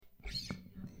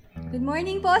Good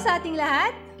morning po sa ating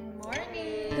lahat. Good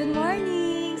morning. Good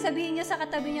morning. Sabihin niyo sa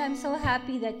katabi niyo, I'm so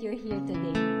happy that you're here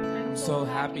today. I'm so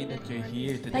happy that you're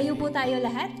here today. Tayo po tayo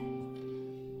lahat.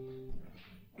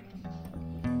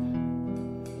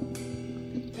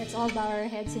 Let's all bow our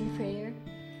heads in prayer.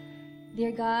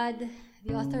 Dear God,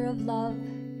 the author of love,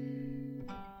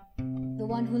 the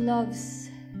one who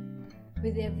loves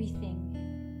with everything,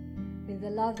 with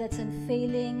the love that's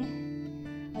unfailing,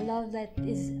 a love that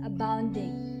is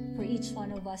abounding for each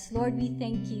one of us. Lord, we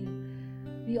thank you.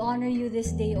 We honor you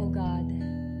this day, O God.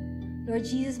 Lord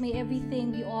Jesus, may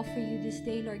everything we offer you this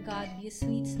day, Lord God, be a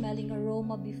sweet-smelling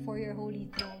aroma before your holy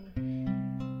throne.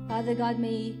 Father God,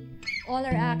 may all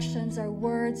our actions, our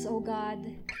words, O God,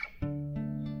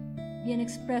 be an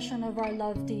expression of our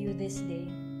love to you this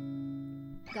day.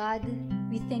 God,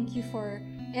 we thank you for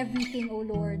everything, O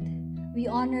Lord. We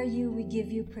honor you, we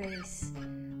give you praise.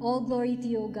 All glory to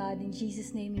you, O God. In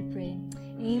Jesus' name we pray.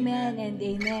 Amen and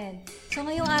amen. So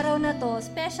ngayong araw na to,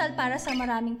 special para sa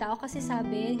maraming tao kasi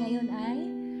sabi, ngayon ay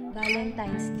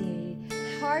Valentine's Day,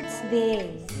 Heart's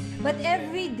Day. But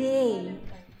every day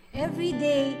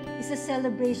is a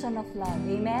celebration of love.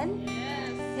 Amen?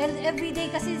 And every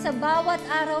day kasi sa bawat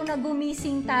araw na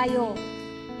gumising tayo,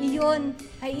 iyon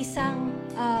ay isang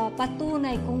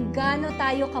patunay kung gaano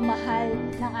tayo kamahal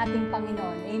ng ating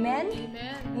Panginoon. Amen?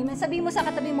 Amen. Amen. Sabihin mo sa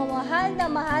katabi mo, mahal na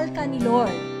mahal ka ni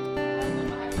Lord.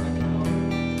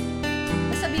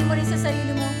 Sabihin mo rin sa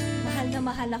sarili mo, mahal na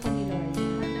mahal ako ni Lord.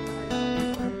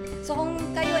 So kung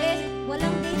kayo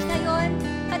walang date ngayon,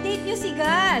 ka-date nyo si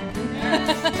God.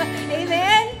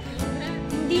 Amen?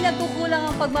 Hindi nagkukulang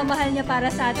ang pagmamahal niya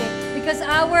para sa atin. Because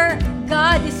our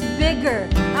God is bigger.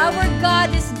 Our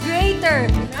God is greater.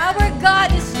 Our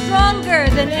God is stronger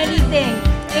than anything.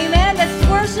 Amen? Let's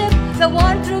worship the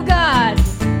one true God.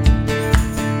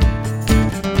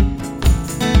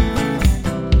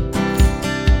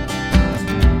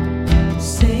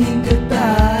 Saying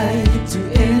goodbye to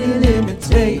any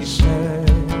limitation.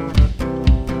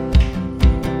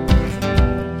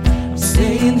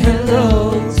 Saying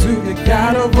hello to the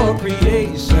God of all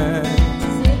creation.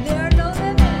 There are no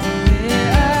limits.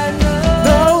 There are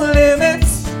no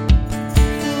limits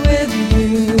with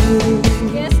you.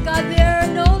 Yes, God, there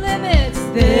are no limits.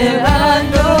 There are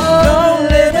no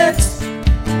limits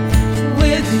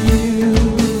with you.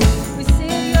 We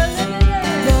sing you're limitless.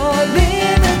 You're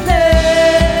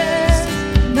limitless.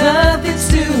 Nothing's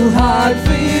too hard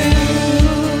for you.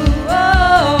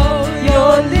 Oh,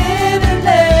 you're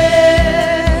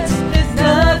limitless. There's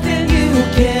nothing you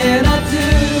cannot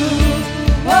do.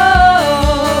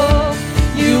 Oh,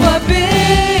 you are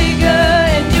bigger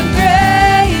and you're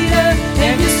greater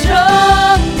and you're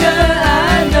stronger.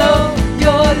 I know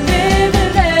you're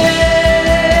limitless.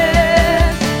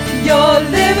 You're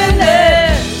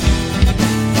limitless.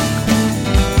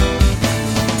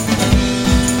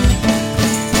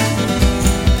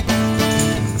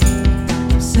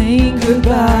 Saying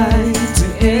goodbye to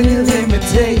any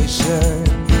limitation.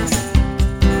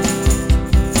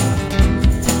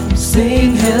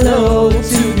 Saying hello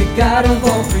to the God of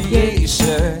all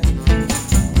creation.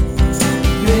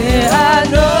 There are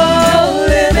no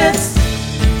limits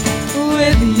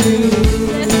with you.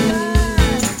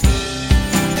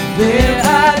 There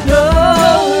are no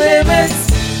limits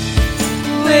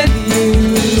with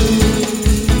you.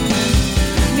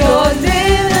 You're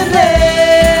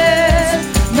limitless.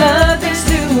 Nothing's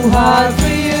too hard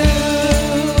for you.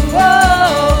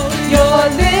 Oh, you're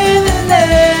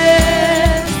limitless.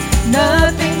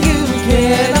 Nothing you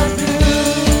cannot do.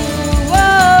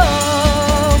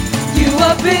 Oh, you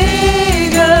are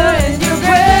bigger and you're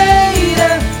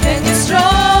greater and you're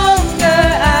stronger.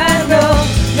 I know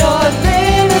you're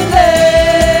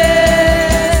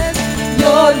limitless.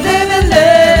 You're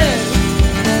limitless.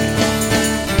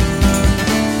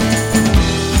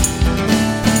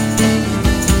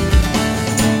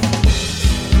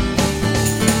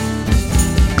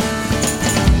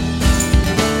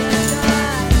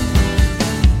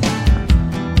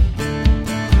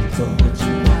 Lord,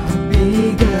 you are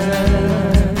bigger.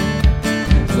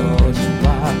 Lord, you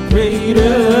are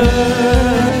greater.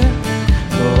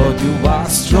 Lord, you are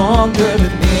stronger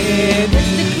than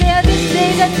anything. Declare this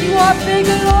day that you are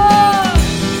bigger, Lord.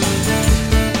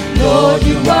 Lord,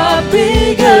 you are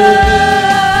bigger.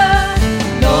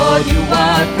 Lord, you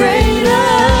are greater.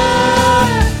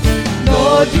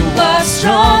 Lord, you are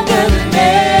stronger than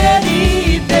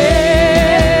anything.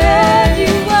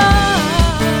 You are.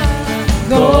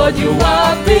 Lord, you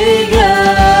are bigger.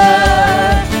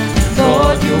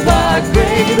 Lord, you are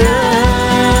greater.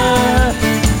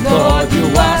 Lord,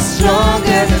 you are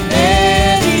stronger than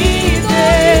anything.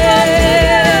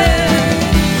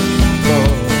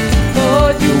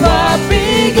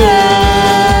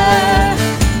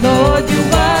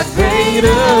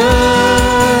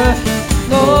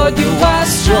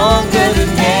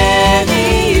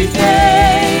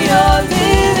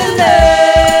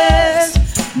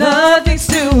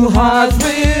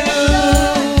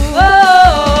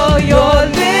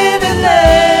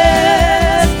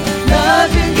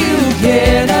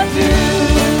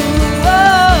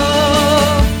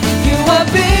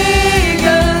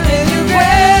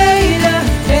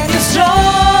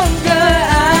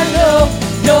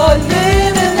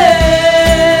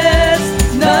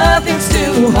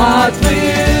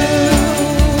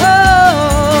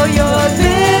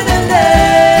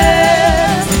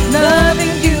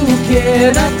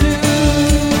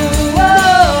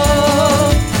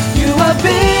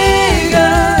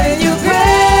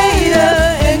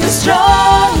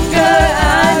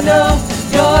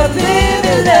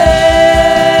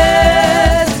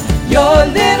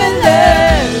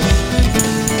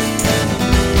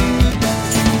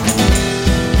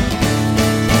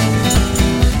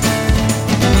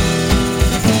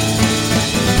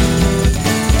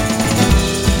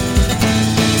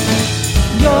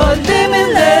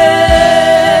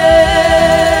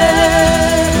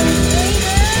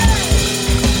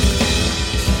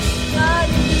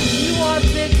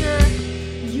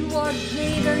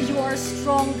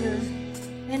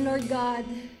 God,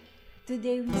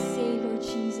 today we say, Lord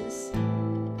Jesus,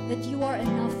 that you are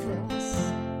enough for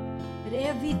us. That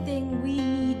everything we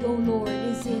need, O Lord,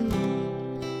 is in you.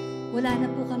 Wala na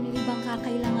po kami ibang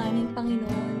kakailanganin,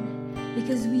 Panginoon,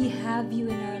 because we have you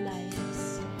in our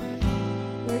lives.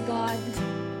 Lord God,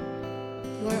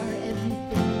 you are our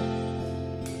everything.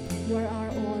 You are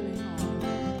our all in all.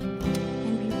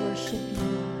 And we worship you,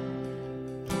 God.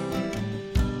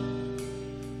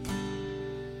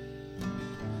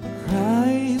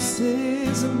 Christ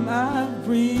is my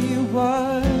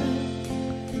reward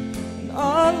and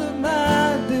all of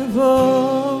my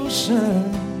devotion.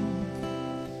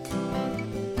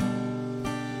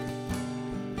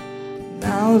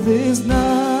 Now there's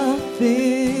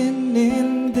nothing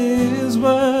in this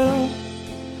world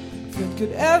that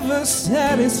could ever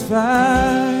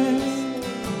satisfy.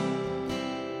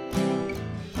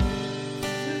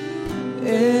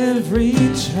 Every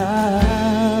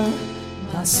child,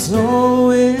 my soul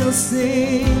will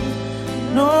sing,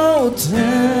 no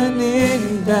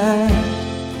turning back.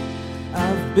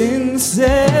 I've been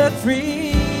set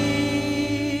free.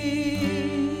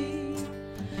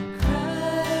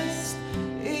 Christ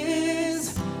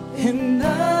is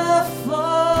enough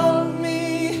for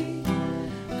me.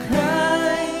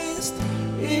 Christ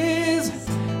is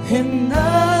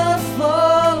enough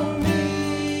for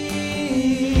me.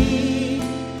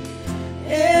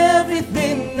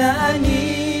 Everything I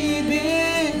need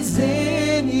is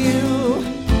in you.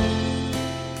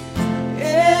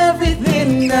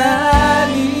 Everything I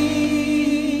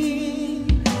need.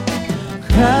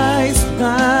 Christ,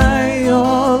 my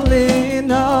all in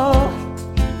all,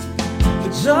 the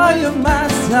joy of my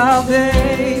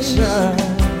salvation.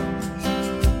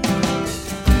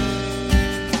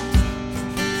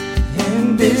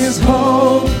 And this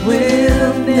hope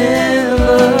will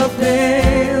never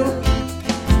fail.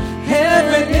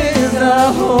 Heaven is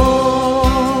our home.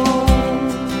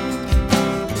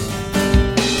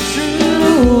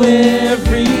 Through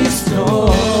every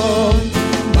storm,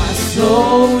 my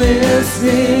soul will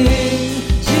sing,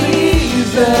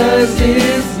 Jesus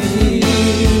is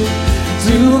here.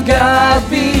 To God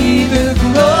be the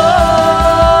glory.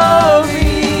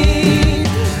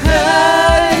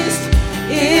 Christ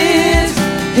is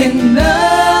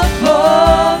enough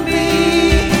for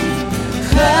me.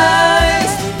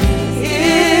 Christ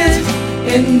is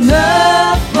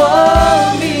enough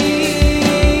for me.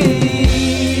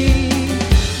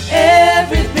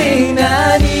 Everything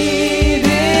I need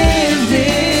is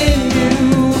in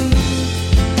you.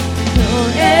 Oh,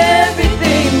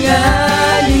 everything I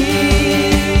need.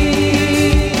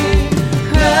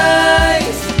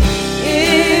 Christ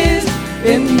is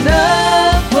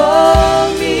enough for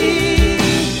me.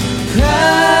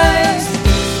 Christ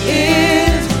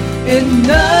is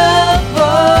enough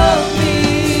for me.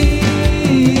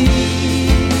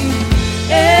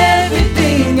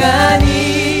 Everything I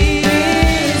need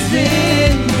is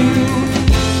in you.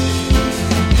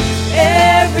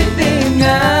 Everything I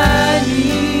need.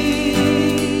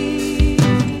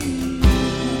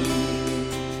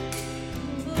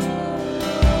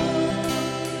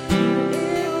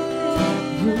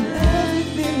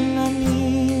 Everything I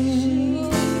need.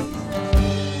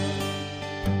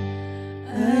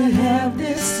 I have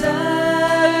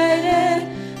decided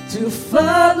to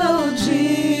follow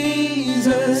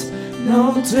Jesus.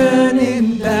 No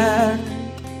turning back.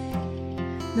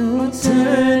 No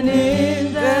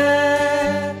turning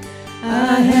back.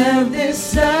 I have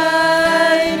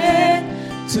decided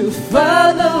to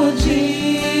follow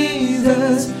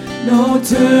Jesus. No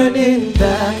turning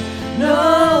back.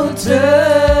 No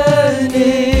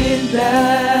turning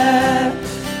back.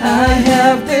 I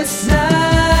have decided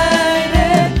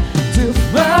to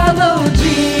follow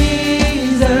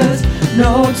Jesus.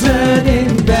 No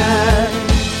turning back.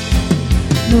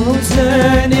 No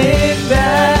turning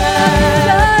back.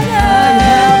 I have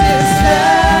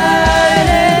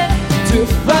decided to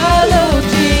follow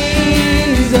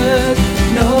Jesus.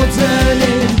 No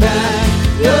turning back.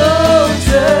 No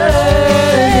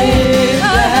turning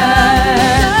back.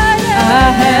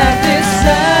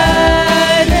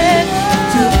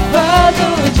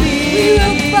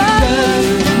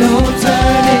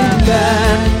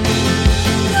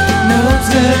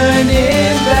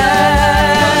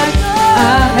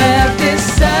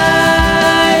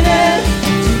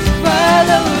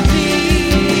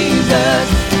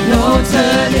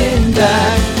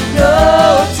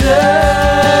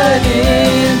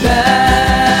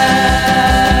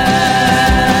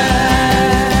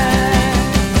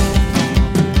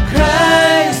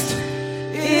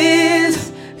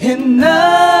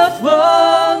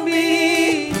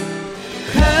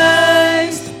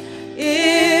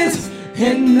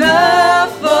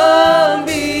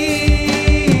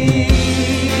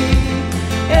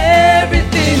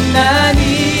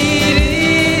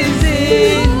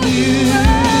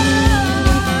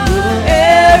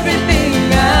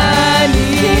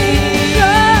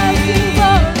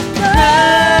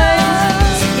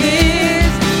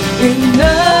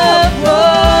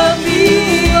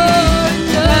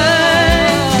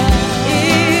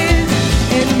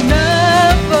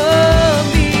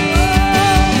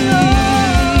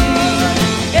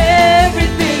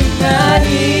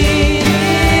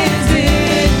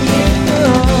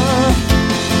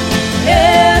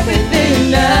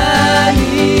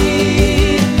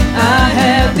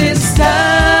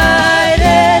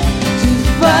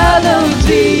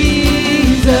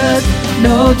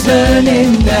 no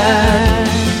turning back,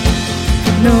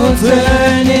 no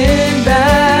turning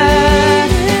back.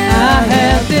 I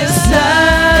have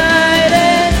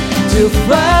decided to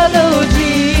follow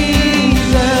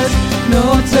Jesus,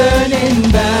 no turning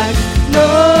back,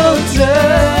 no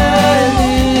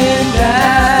turning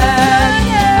back.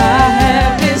 I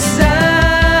have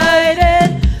decided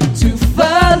to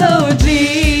follow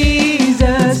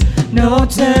Jesus, no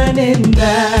turning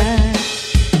back,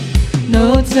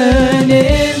 no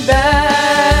turning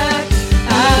back.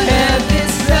 I have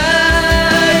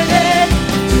decided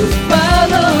to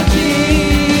follow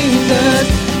Jesus,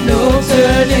 no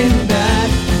turning back,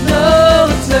 no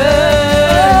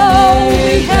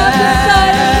turning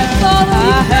back. I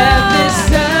have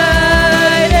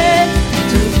decided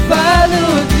to follow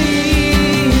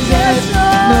Jesus,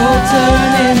 no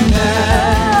turning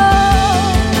back,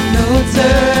 no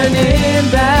turning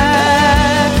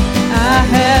back. I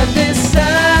have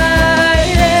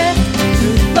decided to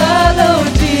follow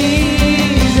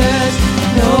Jesus,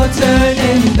 no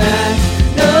turning back,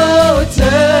 no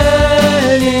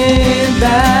turning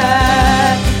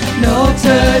back, no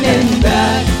turning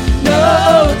back, no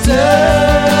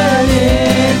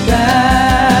turning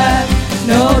back,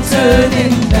 no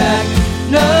turning back,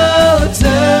 no turning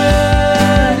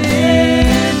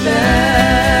back.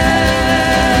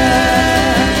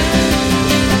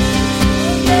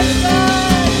 Yes, God.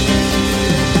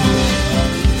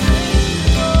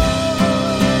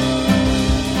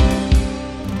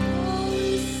 Oh,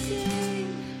 we sing,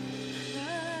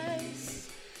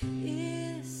 Christ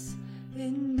is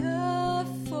enough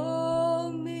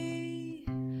for me.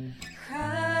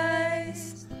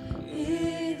 Christ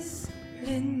is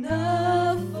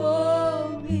enough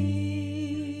for me.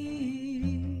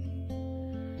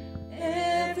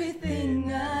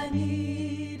 Everything I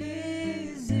need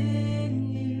is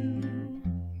in you.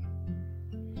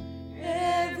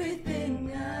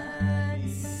 Everything I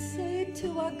say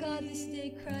to our God this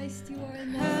day, Christ, you are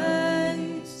enough.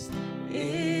 Christ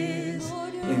is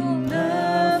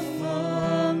enough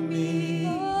for me.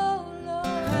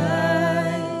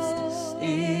 Christ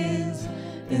is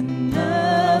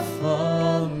enough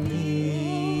for me.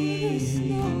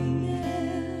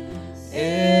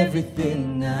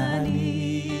 Everything I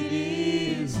need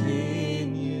is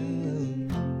in you.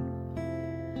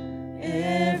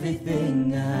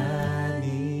 Everything I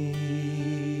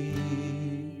need.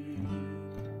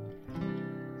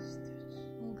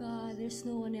 Oh God, there's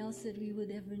no one else that we would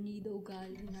ever need, oh God,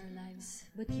 in our lives,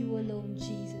 but you alone,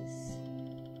 Jesus.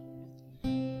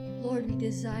 Lord, we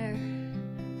desire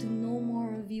to know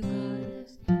more of you, God.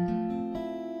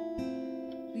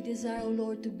 We desire, oh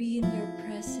Lord, to be in your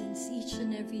presence each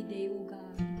and every day, oh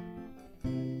God.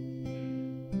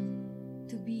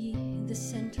 To be in the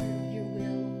center of your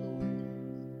will, oh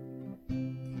Lord.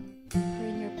 For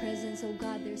in your presence, oh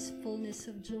God, there's fullness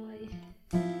of joy,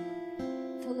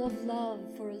 full of love,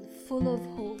 full of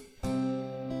hope.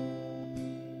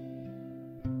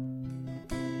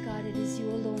 God, it is you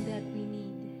alone that we need.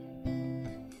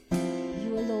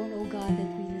 You alone, oh God,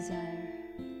 that we desire.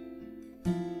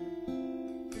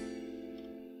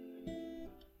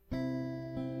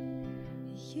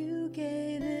 You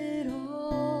gave it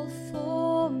all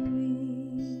for me.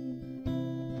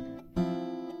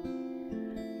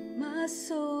 My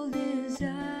soul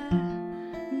desire,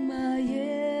 my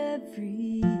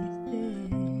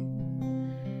everything,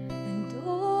 and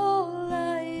all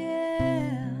I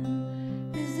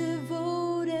am is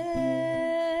devoted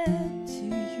to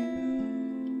you.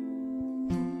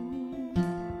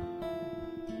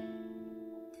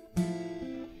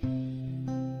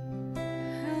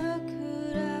 How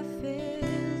could I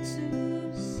fail to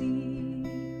see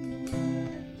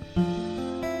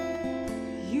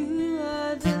you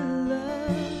are the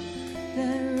love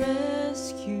that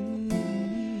rescued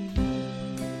me?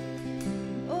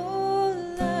 All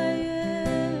I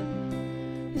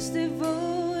am is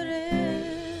devoted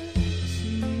to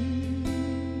you.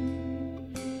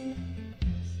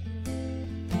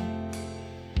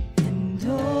 And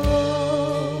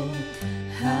oh,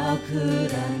 how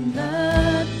could I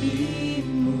not be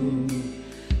moved,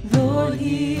 Lord,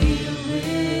 here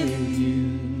with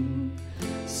you?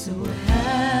 So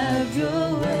have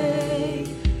your way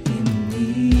in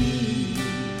me.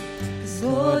 'Cause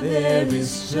Lord, there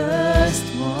is just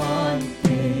one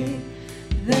thing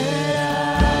that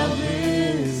I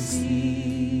will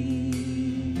see.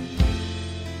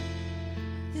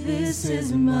 This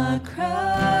is my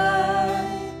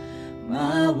cry,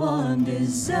 my one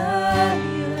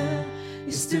desire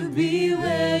is to be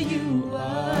where you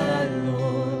are,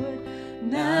 Lord,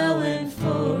 now and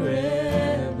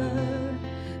forever.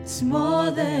 It's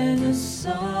more than a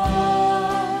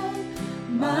song,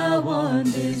 My one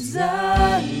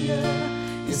desire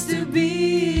is to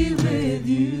be with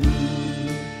you,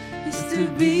 is to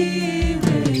be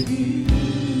with you,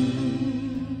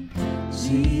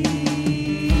 Jesus.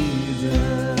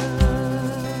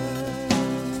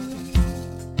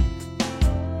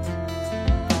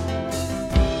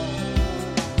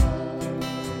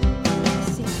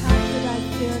 Say, how could I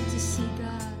fail to see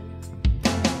God?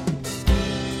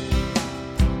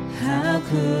 How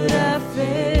could I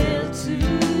fail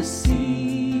to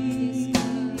see?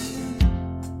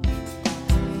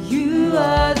 You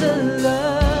are the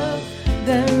love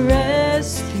that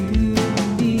rescued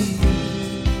me.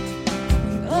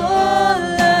 All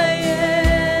I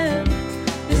am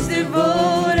is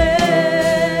devoted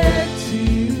to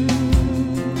you.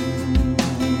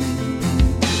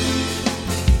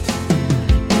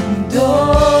 And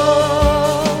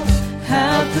oh,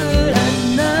 how could I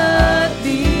not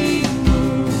be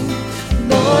moved,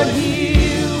 Lord,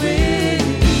 here with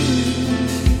you?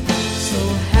 So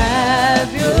have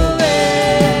your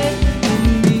way in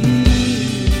me.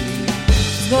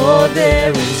 Lord,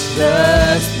 there is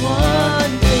just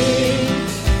one thing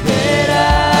that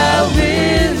I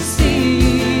will see.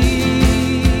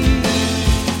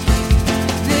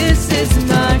 This is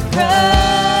my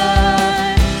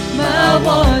cry, my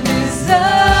one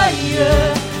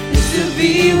desire is to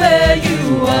be where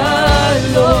you are,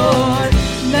 Lord,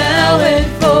 now and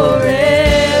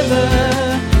forever.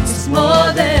 It's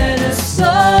more than a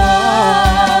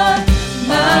song.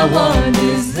 My one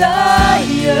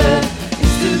desire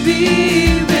is to be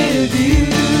with you.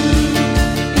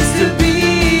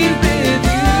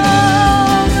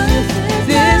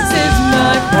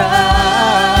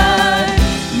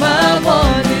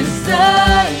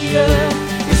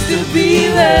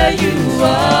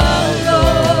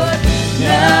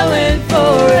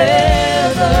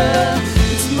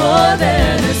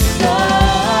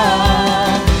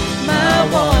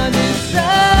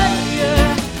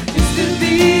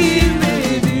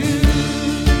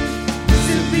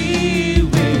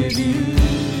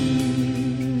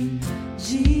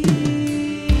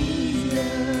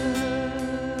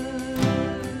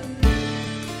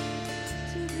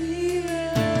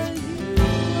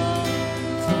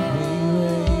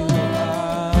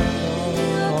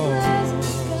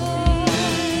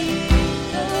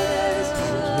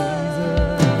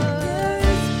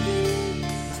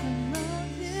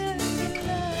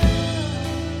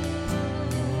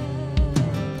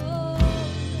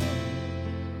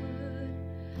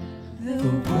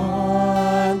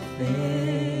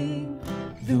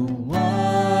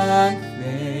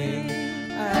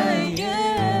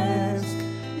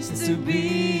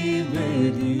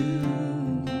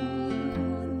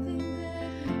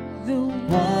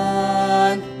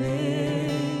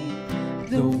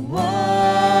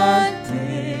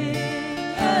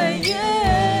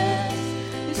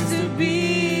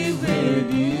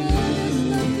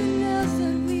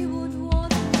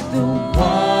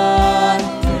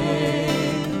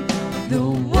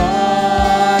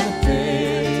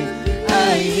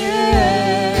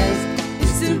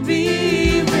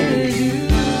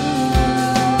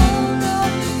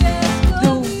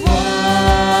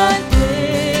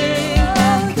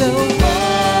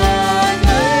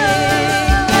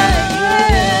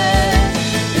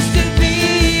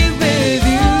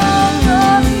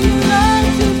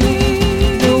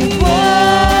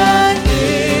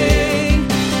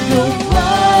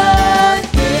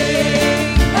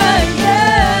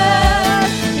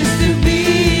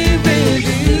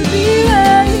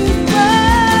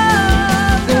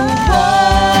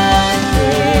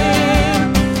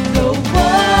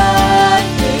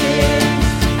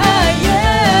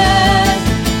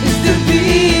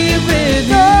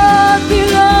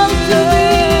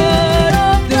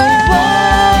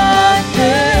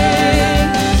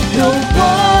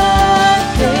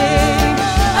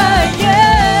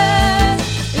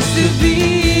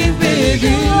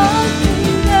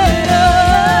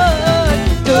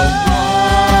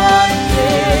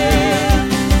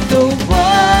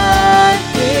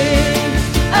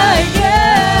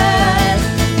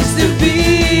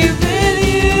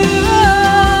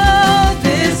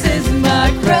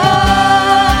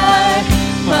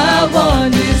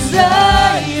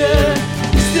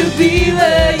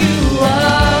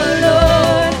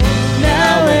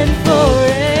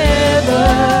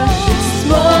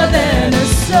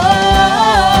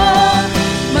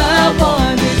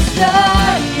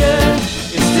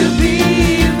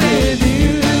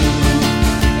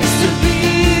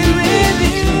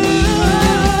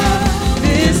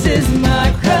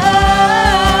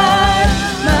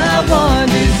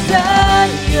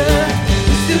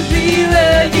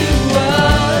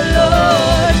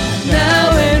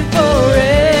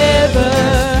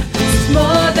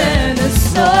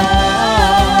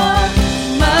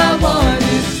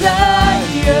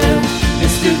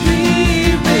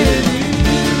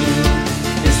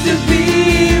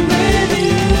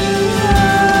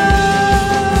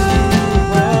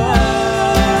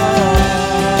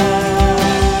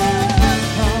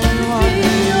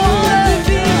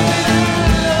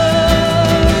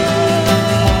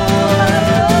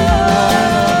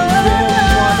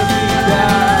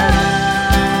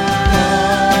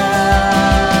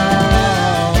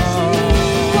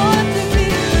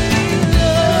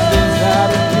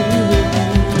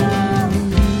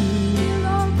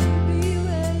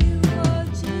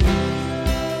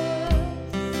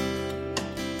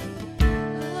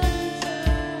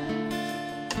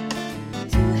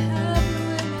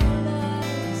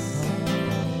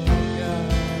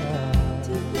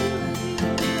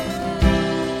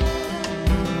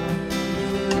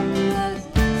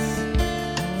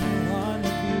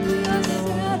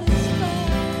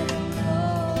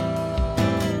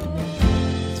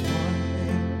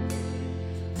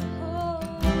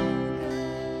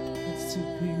 to be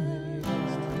with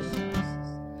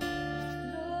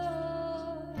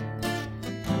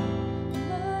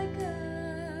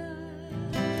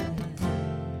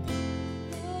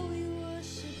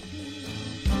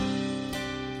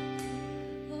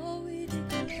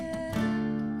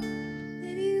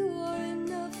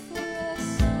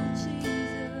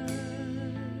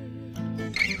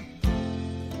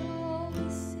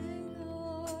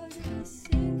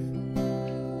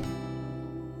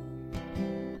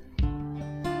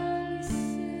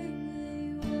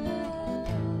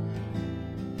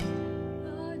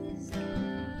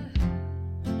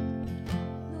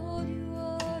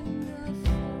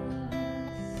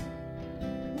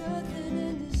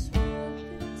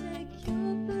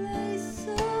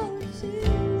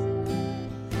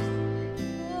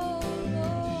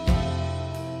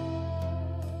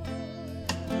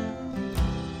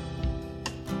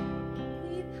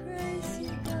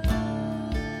you, God.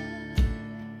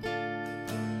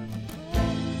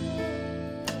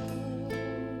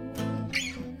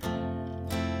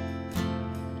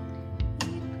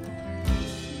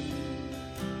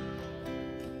 God, you are enough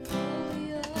for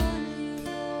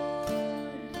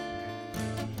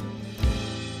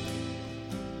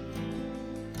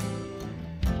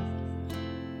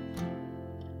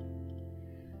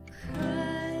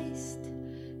Christ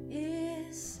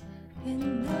is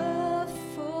enough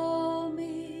for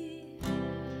me.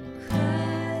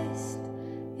 Christ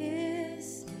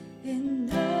is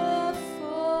enough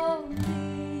for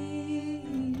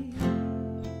me.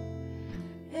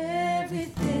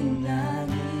 Everything I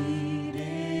need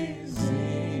is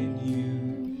in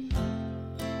you.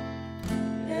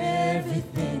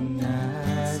 Everything I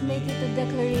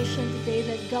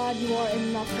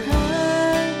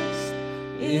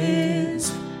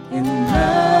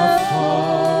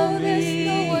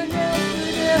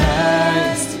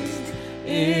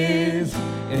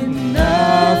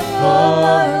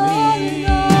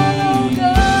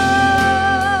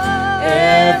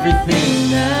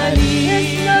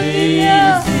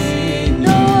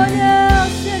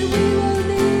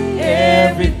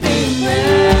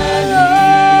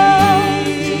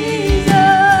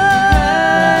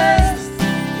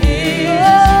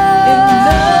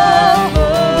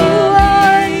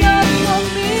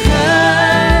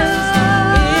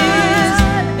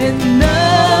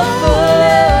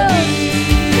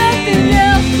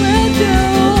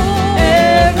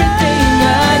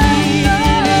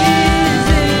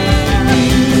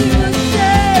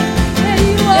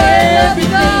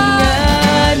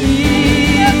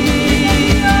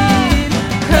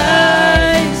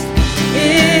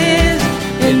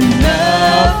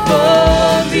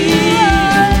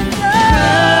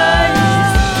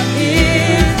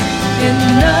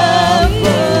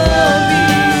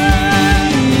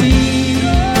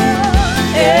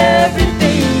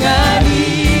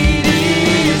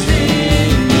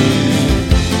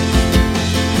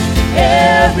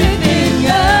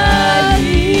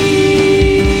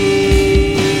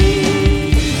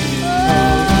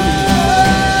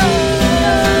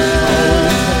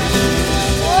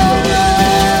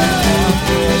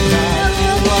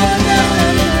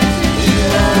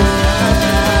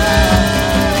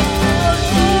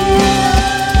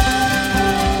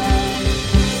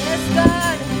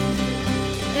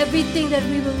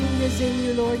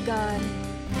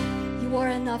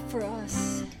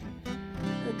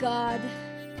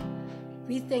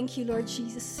thank you, Lord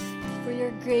Jesus, for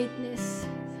your greatness.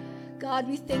 God,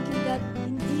 we thank you that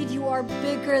indeed you are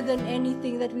bigger than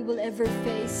anything that we will ever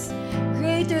face.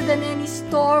 Greater than any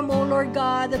storm, O Lord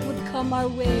God, that would come our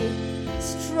way.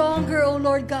 Stronger, O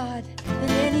Lord God, than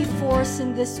any force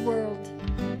in this world.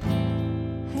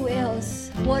 Who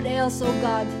else? What else, O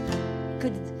God,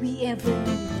 could we ever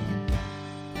need?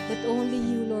 But only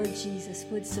you, Lord Jesus,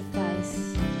 would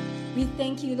suffice. We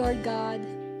thank you, Lord God.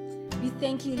 We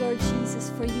thank you, Lord Jesus,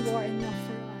 for you are enough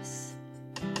for us.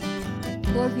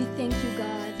 Lord, we thank you,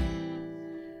 God.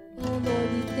 Oh,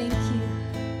 Lord, we thank you.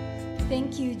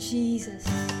 Thank you, Jesus.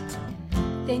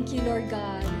 Thank you, Lord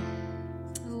God.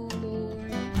 Oh,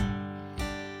 Lord.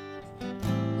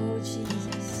 Oh,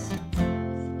 Jesus.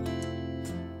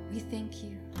 We thank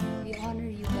you. We honor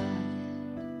you, God.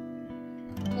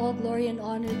 All glory and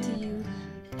honor to you.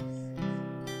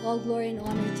 All glory and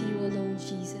honor to you alone,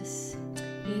 Jesus.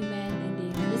 Amen and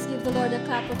amen. Let's give the Lord a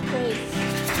clap of praise.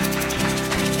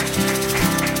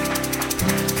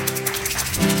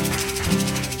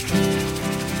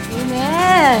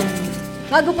 Amen!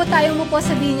 Bago po tayo umupo,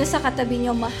 sabihin niyo sa katabi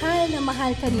niyo, mahal na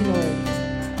mahal ka ni Lord.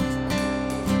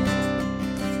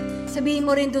 Sabihin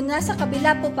mo rin doon, nasa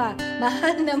kabila po pa,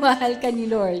 mahal na mahal ka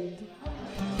ni Lord.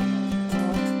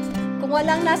 Kung Kung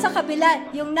walang nasa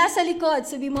kabila, yung nasa likod,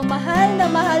 sabi mo, mahal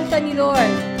na mahal ka ni Lord.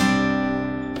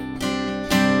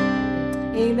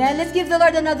 Amen. Let's give the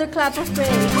Lord another clap of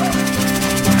praise.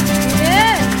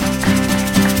 Amen.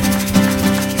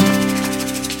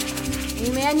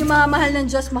 Amen. Yung mga mahal ng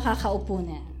Diyos, makakaupo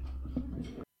na.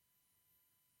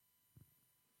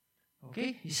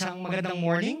 Okay, isang magandang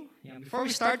morning. Before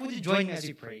we start, would you join me as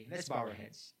we pray? Let's bow our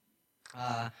heads.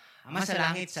 Ama sa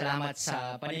langit, salamat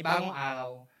sa panibagong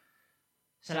araw.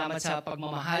 Salamat sa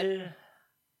pagmamahal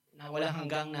na walang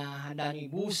hanggang na handa niyo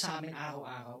ibuhos sa amin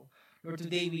araw-araw. Lord,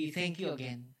 today we thank you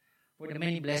again for the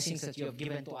many blessings that you have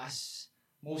given to us.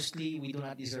 Mostly, we do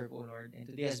not deserve, O Lord. And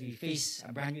today, as we face a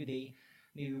brand new day,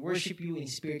 may we worship you in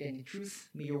spirit and in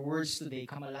truth. May your words today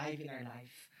come alive in our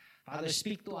life. Father,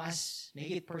 speak to us.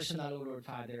 Make it personal, O Lord,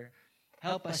 Father.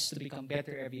 Help us to become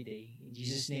better every day. In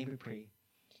Jesus' name we pray.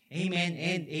 Amen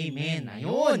and amen.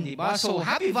 Ayun, di ba? So,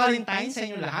 happy Valentine's sa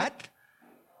inyo lahat.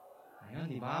 Ayun,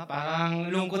 di ba?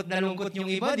 Parang lungkot na lungkot yung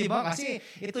iba, di ba? Kasi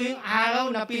ito yung araw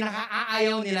na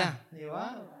pinaka-aayaw nila. Di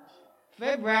ba?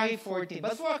 February 14.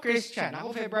 But for a Christian,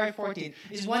 ako February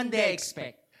 14 is one day I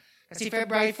expect. Kasi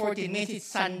February 14 means it's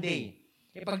Sunday.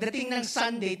 E pagdating ng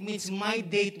Sunday, it means my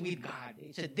date with God.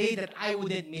 It's a day that I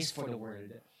wouldn't miss for the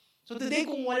world. So today,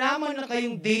 kung wala man na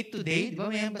kayong date today, di ba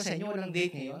may ba sa inyo walang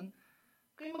date ngayon?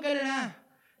 Kayo mag-alala.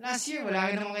 Last year, wala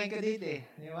rin naman kayong kadate eh.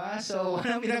 Di ba? So,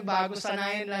 walang pinagbago,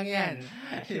 sanayan lang yan.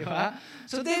 Di ba?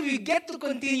 So today, we get to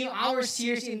continue our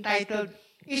series entitled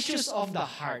Issues of the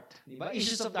Heart. Di ba?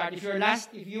 Issues of the Heart.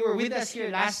 If you were with us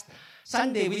here last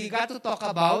Sunday, we got to talk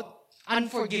about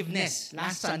unforgiveness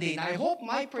last Sunday. And I hope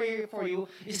my prayer for you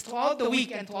is throughout the week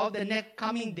and throughout the next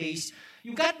coming days,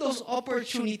 you got those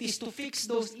opportunities to fix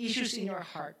those issues in your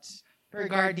hearts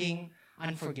regarding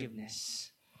unforgiveness.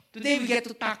 Today, we get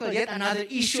to tackle yet another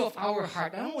issue of our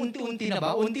heart. Anong unti-unti na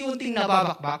ba? Unti-unting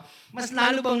nababakbak? Mas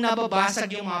lalo bang nababasag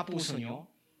yung mga puso nyo?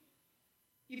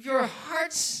 If your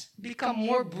hearts become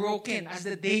more broken as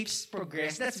the days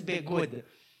progress, that's very good.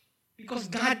 Because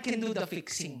God can do the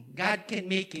fixing. God can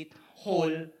make it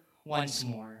whole once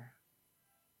more.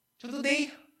 So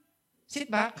today,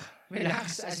 sit back,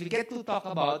 relax, as we get to talk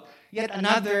about yet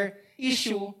another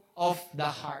issue of the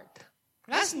heart.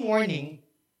 Last morning,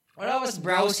 while I was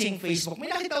browsing Facebook,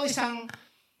 may nakita ko isang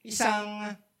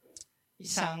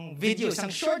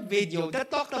short video that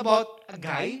talked about a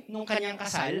guy nung kanyang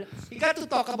kasal. He got to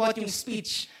talk about yung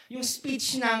speech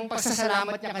ng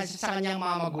pagsasalamat niya sa kanyang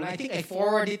mga magulang. I think I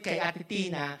forwarded kay Ate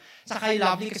Tina sa kay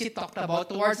Lovely kasi talked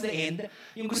about towards the end.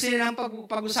 Yung gusto nilang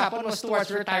pag-usapan was towards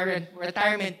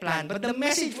retirement plan. But the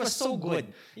message was so good.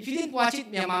 If you didn't watch it,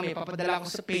 mami, papadala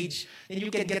ko sa page, then you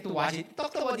can get to watch it. He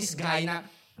talked about this guy na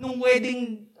nung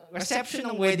reception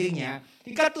ng wedding niya,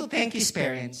 he got to thank his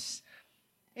parents.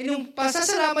 And yung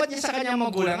pasasalamat niya sa kanyang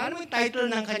magulang, ano yung title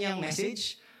ng kanyang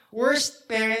message? Worst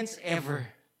Parents Ever.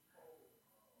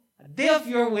 A day of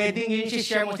your wedding, yun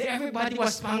siya-share mo, everybody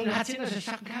was pang lahat sila sa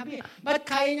shock. Grabe. Ba't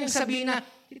kaya niyang sabihin na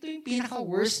ito yung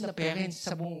pinaka-worst na parents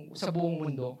sa buong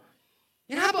mundo?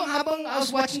 And habang I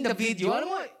was watching the video, alam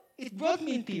mo, it brought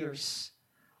me in tears.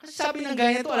 Kasi sabi ng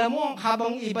gaya nito, alam mo,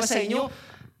 habang iba sa inyo,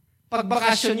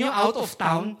 pagbakasyon nyo out of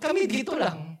town, kami dito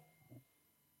lang.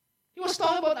 He was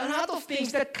talking about a lot of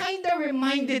things that kind of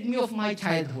reminded me of my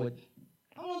childhood.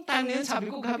 Ang time na yun, sabi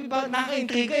ko, gabi ba,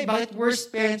 nakaka-intriga bakit worst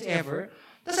parents ever?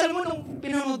 Tapos alam mo, nung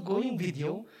pinanood ko yung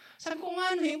video, sabi ko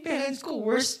nga, ano yung parents ko,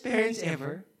 worst parents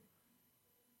ever?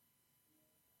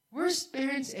 Worst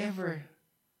parents ever.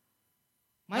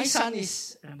 My son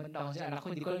is, ano ba taon siya? Anak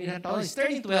ko, hindi ko alam ilang taon. He's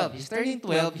turning 12.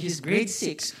 He's grade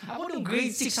 6. Ako nung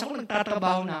grade 6, ako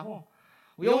nagtatrabaho na ako.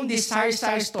 We own this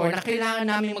sari-sari store na kailangan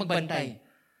namin magbantay.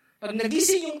 Pag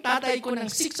nagising yung tatay ko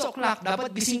ng 6 o'clock,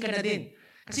 dapat gising ka na din.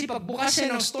 Kasi pag bukas siya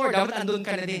ng store, dapat andun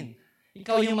ka na din.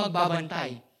 Ikaw yung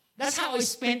magbabantay. That's how I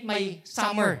spent my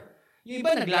summer. Yung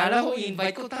iba naglalaro,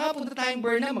 i-invite ko, taka, punta tayong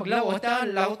Berna, maglaro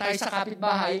tayo sa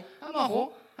kapitbahay.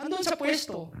 Ako, andun sa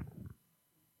pwesto.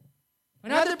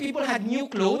 When other people had new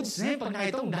clothes, pag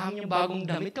nakita, ang dami yung bagong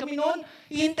damit, kami noon,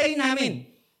 ihintayin namin.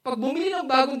 Pag bumili ng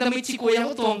bagong damit si kuya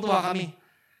ko, tuwang-tuwa kami.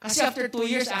 Kasi after 2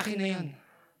 years, akin na yun.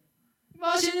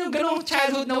 Kasi yung ganong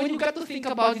childhood na when you got to think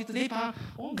about it today,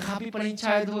 grabe pala yung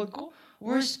childhood ko.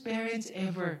 Worst parents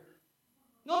ever.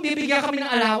 No, bibigyan kami ng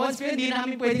allowance, pero hindi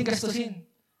namin pwedeng gastusin.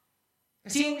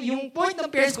 Kasi yung point ng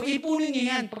parents ko, ipunin niyo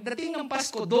yan. Pagdating ng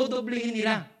Pasko, dodoblehin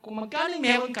nila. Kung magkano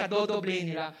meron ka, dodoblehin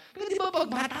nila. Pero di ba pag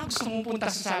bata, gusto mong punta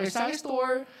sa sari-sari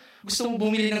store, gusto mong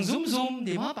bumili ng Zoom,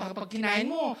 di ba? Pag kinain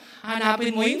mo,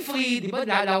 hanapin mo yung free, di ba?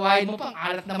 Lalawain mo pa, ang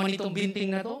alat naman itong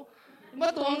binting na to. Di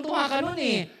ba? Tuwang-tuwa ka nun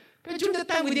eh. Pero during that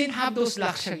time, we didn't have those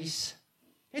luxuries.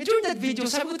 And during that video,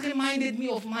 sabi ko, it reminded me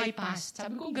of my past.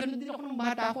 Sabi ko, gano'n din ako ng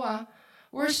bata ko,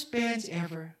 Worst parents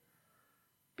ever.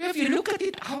 But if you look at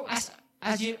it,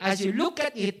 as you look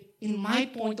at it, in my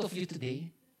point of view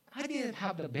today, I didn't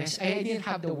have the best. I didn't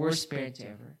have the worst parents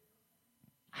ever.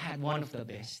 I had one of the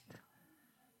best.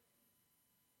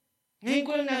 Ngayon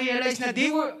ko lang na-realize na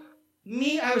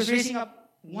I was raising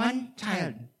up one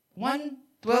child. One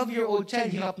 12-year-old child,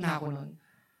 hirap na ako nun.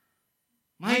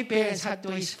 My parents had to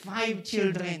raise 5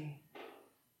 children.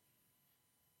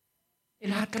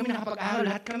 Lahat kami nakapag-aral,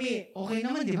 lahat kami okay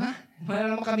naman, di ba?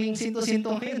 Wala naman kaming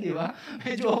sinto-sinto ngayon, di ba?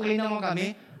 Medyo okay naman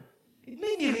kami. It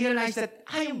made me realize that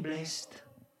I am blessed.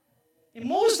 And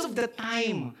most of the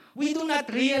time, we do not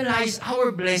realize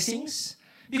our blessings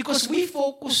because we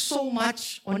focus so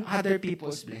much on other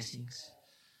people's blessings.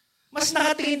 Mas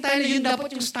nakatingin tayo na yun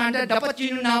dapat yung standard, dapat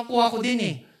yun yung nakakuha ko din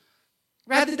eh.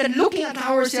 Rather than looking at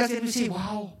ourselves and we say,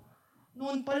 wow,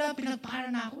 noon pala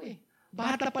pinagpala na ako eh.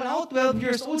 Bata pala ako, 12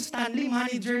 years old, Stanley,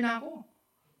 manager na ako.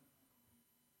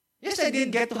 Yes, I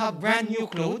didn't get to have brand new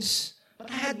clothes,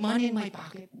 but I had money in my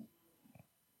pocket.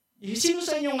 Sino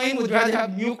sa inyo ngayon would rather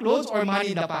have new clothes or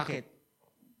money in the pocket?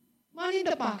 Money in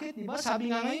the pocket, di ba?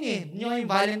 Sabi nga ngayon eh, yung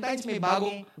Valentine's, may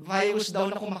bagong virus daw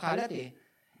na kumakalat eh.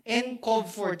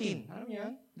 nCoV-14. Alam niyo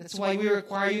yan? That's why we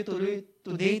require you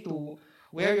today to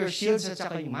wear your shields at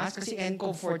saka yung mask kasi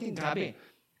nCoV-14, grabe.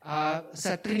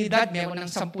 Sa Trinidad, meron ng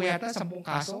 10 yata, 10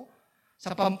 kaso.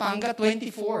 Sa Pampanga,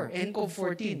 24,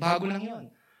 nCoV-14. Bago lang yun.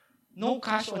 No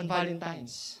cash on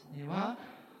Valentine's. Di ba?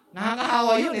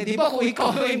 Nakakahawa yun eh. Di ba kung ikaw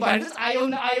yung Valentine's, ayaw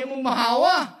mong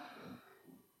mahawa.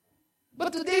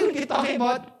 But today, we'll be talking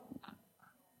about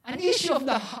an issue of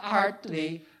the heart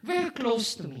today, very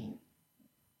close to me.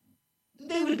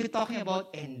 Today, we'll be talking about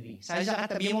envy. Sabi sa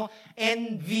katabi mo,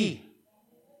 envy.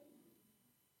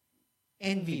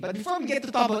 Envy. But before we get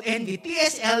to talk about envy,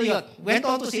 T.S. Eliot went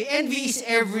on to say, envy is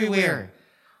everywhere.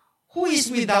 Who is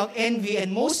without envy?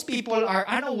 And most people are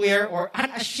unaware or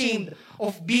unashamed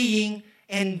of being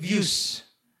envious.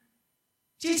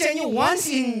 Since once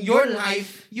in your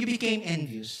life, you became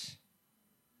envious.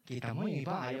 Kita mo, yung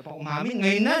iba, ayaw pang umamin.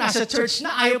 Ngayon na, nasa church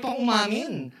na, ayaw pang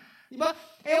umamin. Diba?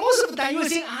 Most of the time, you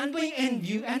will say, ano ba yung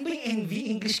envy? Ano ba yung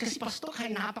envy? English kasi, pastor, kaya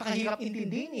napakahirap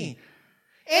intindihin eh.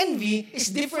 Envy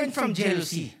is different from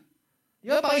jealousy.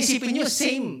 Diba? Baka isipin nyo,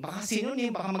 same. Baka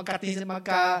synonym, baka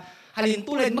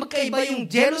magkahalintulad. Magkaiba yung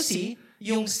jealousy,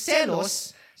 yung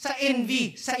selos, sa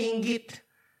envy, sa inggit.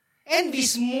 Envy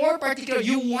is more particular.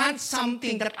 You want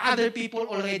something that other people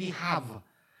already have.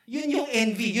 Yun yung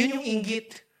envy, yun yung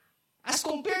inggit. As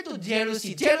compared to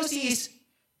jealousy, jealousy is,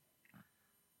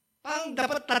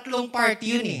 dapat tatlong part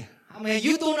yun eh.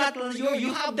 You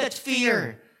have that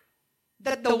fear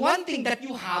that the one thing that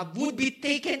you have would be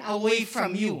taken away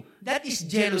from you. That is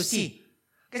jealousy.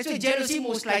 Kasi jealousy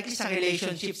most likely sa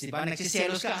relationships, di ba?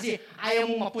 Nagsiselos ka kasi ayaw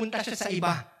mong mapunta siya sa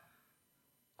iba.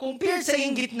 Compared sa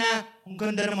inggit na, ang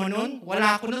ganda naman nun,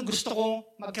 wala ako nun, gusto ko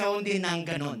magkaroon din ng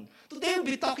ganon. Today we'll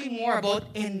be talking more about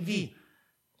envy.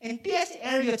 And T.S.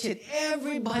 Eliot said,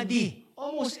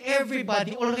 almost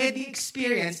everybody already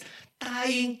experienced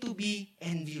trying to be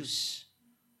envious.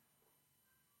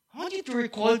 I want you to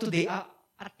recall today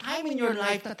a time in your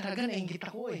life na talaga nainggit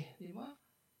ako eh. Di ba?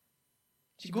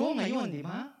 Siguro ngayon, di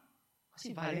ba?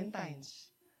 Kasi Valentine's.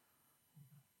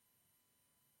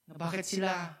 Na bakit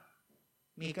sila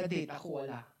may ka-date, ako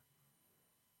wala.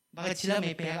 Bakit sila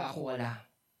may pera, ako wala.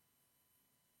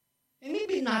 And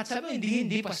maybe not, sabi,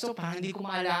 hindi, pastor, parang hindi ko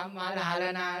maalahala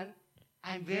na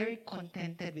I'm very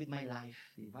contented with my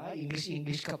life. Diba?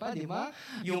 English ka pa, di ba?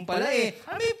 Yung pala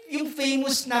yung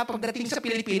famous na pagdating sa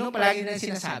Pilipino, palagi na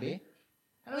sinasabi.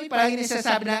 Palagi na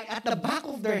sinasabi na at the back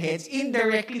of their heads,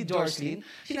 indirectly, Jocelyn,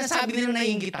 sinasabi nila na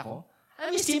inggit ako.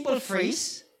 Simple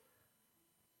phrase,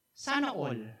 sana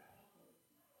all.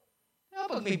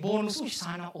 Pag may bonus,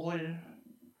 sana all.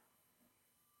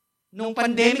 Nung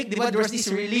pandemic, di ba, there was this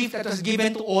relief that was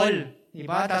given to all.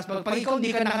 Diba? Tapos pag ikaw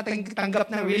hindi ka nakatanggap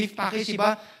ng relief package,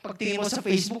 diba? Pag tingin mo sa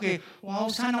Facebook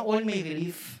wow, sana all may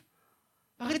relief.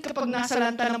 Bakit kapag nasa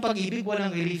lanta ng pag-ibig,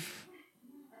 walang relief?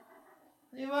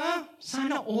 Diba?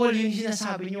 Sana all yung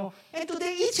sinasabi nyo. And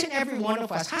today, each and every one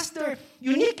of us has their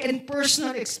unique and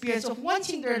personal experience of once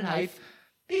in their life,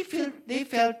 they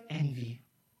felt envy.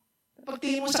 Pag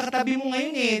tingin mo sa katabi mo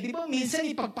ngayon di ba, minsan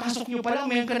ipagpasok nyo pa lang,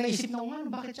 mayroon ka na isip na,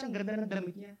 bakit siya ang ganda ng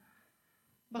damit niya?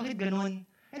 Bakit ganon?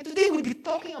 And today we'll be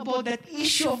talking about that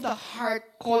issue of the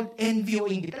heart called envy o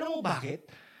inggit. Alam mo bakit?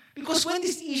 Because when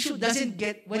this issue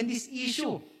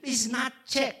is not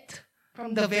checked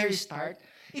from the very start,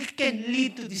 it can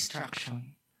lead to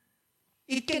destruction.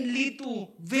 It can lead to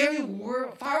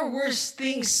far worse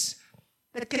things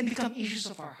that can become issues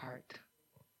of our heart.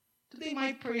 Today,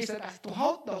 my prayer is that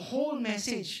throughout the whole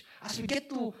message, as we get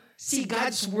to see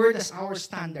God's Word as our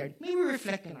standard, may we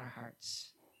reflect in our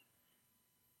hearts.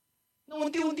 Na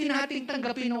unti-unti nating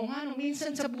tanggapin,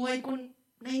 minsan sa buhay ko,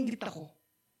 nainggit ako.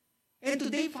 And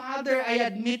today, Father, I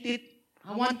admit it,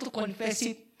 I want to confess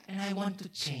it, and I want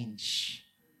to change.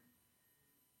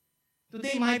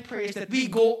 Today, my prayer is that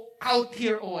we go out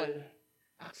here all,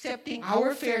 accepting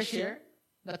our fair share,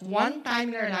 that one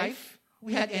time in our life,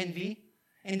 we had envy,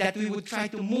 and that we would try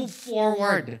to move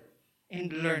forward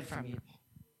and learn from it.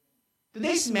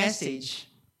 Today's message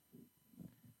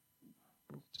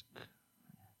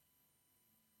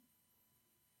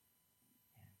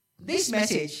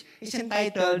is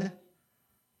entitled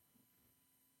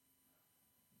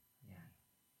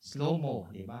Slow-mo,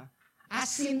 di ba?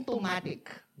 Asymptomatic.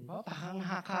 Di ba? Parang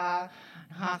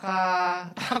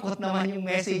nakakatakot naman yung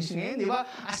message ngayon, di ba?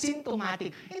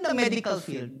 Asymptomatic. In the medical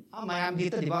field, marami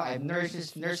dito, di ba? I have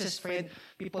nurses friend,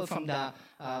 people from the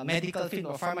medical field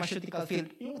or pharmaceutical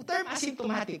field. Yung term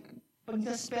asymptomatic, pag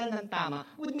na-spell ng tama,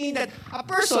 would mean that a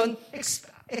person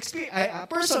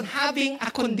having a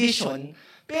condition,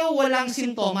 pero walang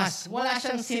sintomas. Wala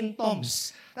siyang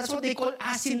symptoms. That's what they call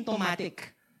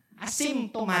asymptomatic.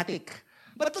 Asymptomatic.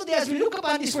 But today, as we look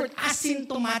upon this word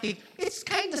asymptomatic, it's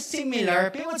kind of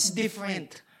similar, pero it's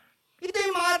different. Ito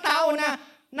yung mga tao na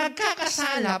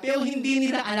nagkakasala, pero hindi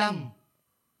nila alam.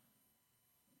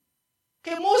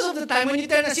 Kaya most of the time, when you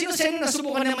tell na sino-sino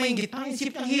nasubukan na mainggit, ang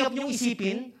hirap niyong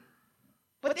isipin.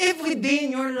 But every day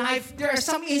in your life, there are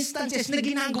some instances na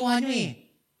ginagawa niyo eh.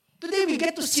 Today, we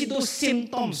get to see those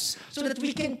symptoms so that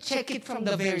we can check it from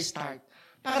the very start.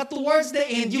 Para towards the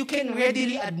end, you can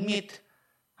readily admit,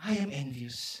 I am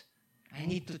envious. I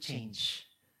need to change.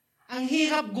 Ang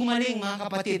hirap gumaling, mga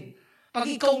kapatid, pag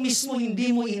ikaw mismo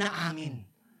hindi mo inaamin.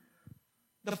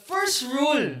 The first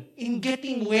rule in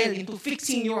getting well, into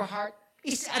fixing your heart,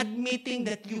 is admitting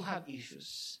that you have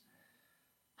issues.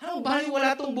 Anong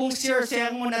baliwala itong buong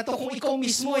sermon mo na ito kung ikaw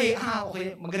mismo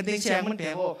okay, maganda yung sermon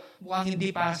pero mukhang hindi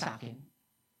para sa akin.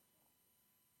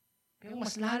 Pero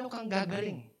mas lalo kang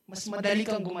gagaling. Mas madali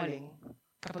kang gumaling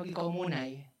kapag ikaw muna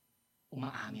ay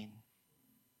umaamin.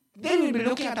 Then we'll be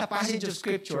looking at a passage of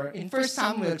Scripture in 1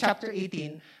 Samuel chapter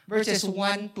 18, verses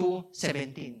 1 to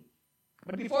 17.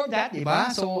 But before that,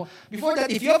 diba? So, before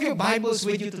that, if you have your Bibles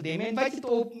with you today, may invite you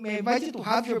to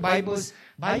have your Bibles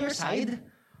by your side.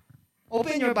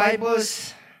 Open your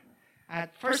Bibles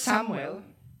at 1 Samuel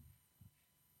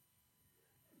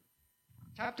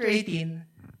chapter 18,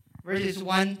 verses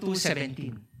 1 to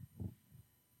 17.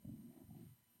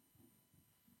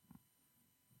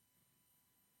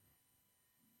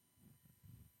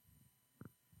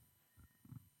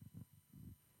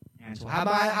 And so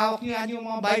hawak niyo yung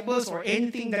mga Bibles or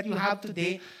anything that you have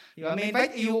today, I may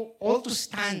invite you all to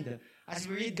stand as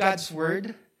we read God's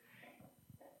Word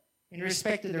in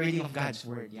respect to the reading of God's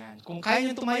Word. Yan. Kung kaya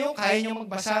niyo tumayo, kaya niyo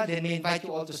magbasa, then may invite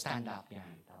you all to stand up. Yan.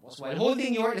 Tapos while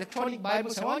holding your electronic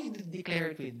Bibles, I want you to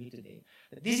declare it with me today.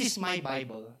 That this is my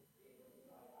Bible.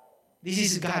 This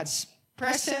is God's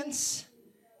presence.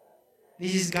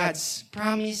 This is God's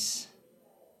promise.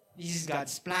 This is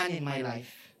God's plan in my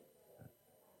life.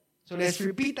 So let's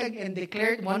repeat and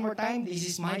declare it one more time. This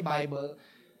is my Bible.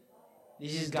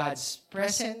 This is God's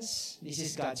presence. This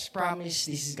is God's promise.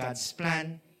 This is God's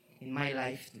plan in my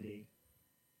life today.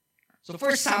 So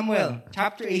 1 Samuel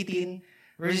chapter 18,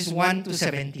 verses 1 to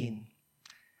 17.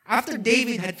 After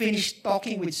David had finished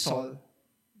talking with Saul,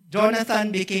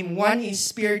 Jonathan became one in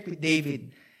spirit with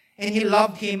David, and he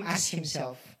loved him as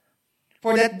himself.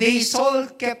 For that day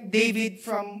Saul kept David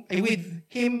with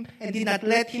him and did not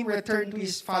let him return to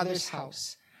his father's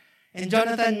house. And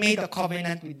Jonathan made a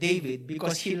covenant with David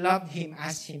because he loved him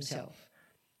as himself.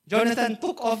 Jonathan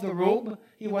took off the robe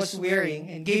he was wearing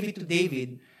and gave it to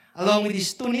David, along with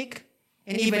his tunic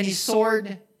and even his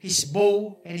sword, his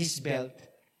bow, and his belt.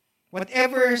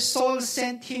 Whatever Saul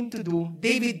sent him to do,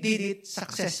 David did it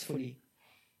successfully.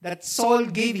 That Saul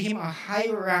gave him a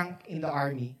high rank in the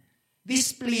army.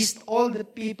 This pleased all the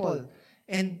people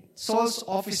and Saul's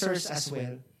officers as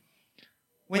well.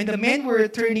 When the men were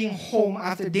returning home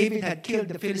after David had killed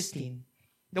the Philistine,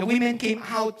 the women came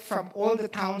out from all the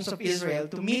towns of Israel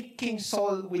to meet King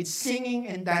Saul with singing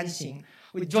and dancing,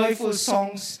 with joyful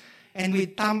songs, and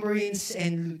with tambourines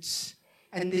and lutes.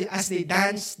 And as they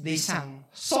danced, they sang,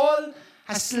 Saul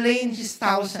has slain his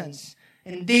thousands,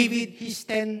 and David his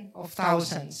 10 of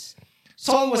thousands.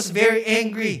 Saul was very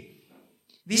angry.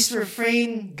 This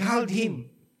refrain galled him.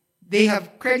 They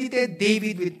have credited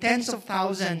David with tens of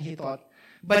thousands, he thought,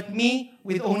 but me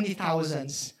with only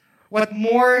thousands. What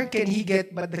more can he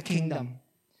get but the kingdom?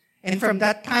 And from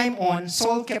that time on,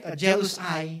 Saul kept a jealous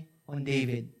eye on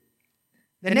David.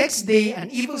 The next day, an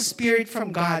evil spirit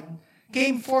from God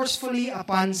came forcefully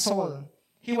upon Saul.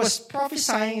 He was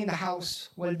prophesying in the house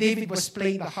while David was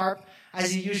playing the harp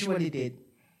as he usually did.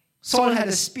 Saul had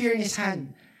a spear in his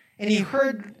hand, and he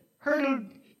hurled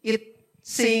it,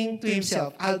 saying to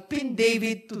himself, "I'll pin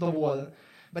David to the wall."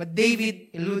 But David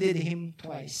eluded him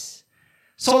twice.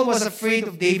 Saul was afraid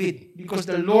of David because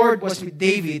the Lord was with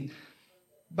David,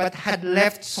 but had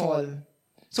left Saul.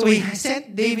 So he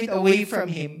sent David away from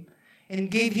him and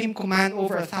gave him command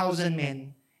over 1,000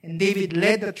 men. And David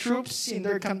led the troops in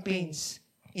their campaigns.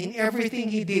 In everything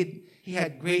he did, he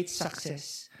had great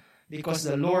success because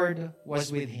the Lord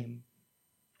was with him.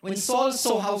 When Saul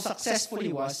saw how successful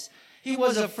he was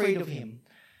afraid of him.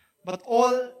 But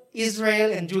all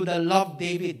Israel and Judah loved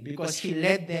David because he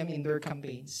led them in their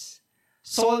campaigns.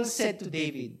 Saul said to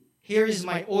David, "Here is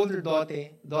my older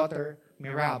daughter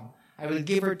Merab. I will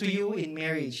give her to you in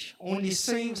marriage. Only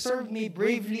serve me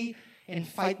bravely and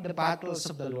fight the battles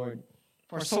of the Lord."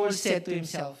 For Saul said to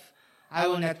himself, "I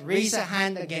will not raise a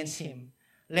hand against him.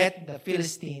 Let the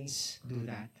Philistines do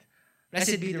that."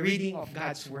 Blessed be the reading of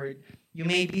God's word. You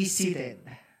may be seated.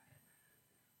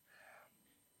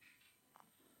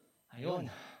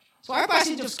 Ayun. So our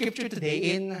passage of scripture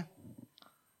today in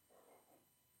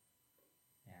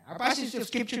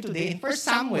 1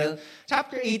 Samuel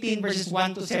chapter 18 verses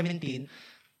 1 to 17.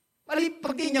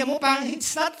 Pag tingnan mo, parang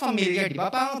it's not familiar, di ba?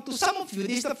 Parang to some of you,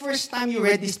 this is the first time you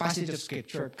read this passage of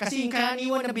scripture. Kasi yung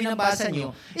karaniwan na binabasa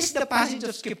nyo is the passage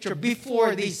of scripture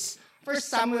before this. 1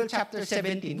 Samuel chapter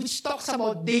 17, which talks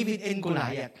about David and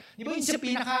Goliath. Di ba? It's a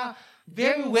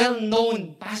very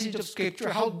well-known passage of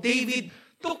scripture, how David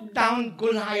took down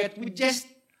Goliath with just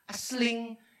a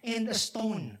sling and a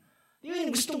stone.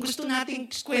 Yung gusto nating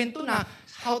kwento na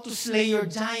how to slay your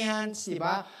giants, di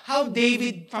ba? How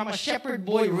David, from a shepherd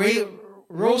boy,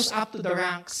 rose up to the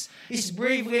ranks, his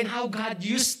bravery, and how God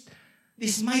used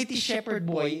this mighty shepherd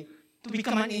boy to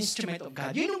become an instrument of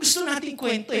God. Yun yung gusto nating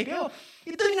kwento eh. Pero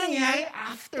ito yung nangyari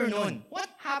after nun. What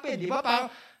happened, di ba? Parang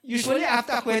usually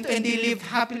after a kwento, and they lived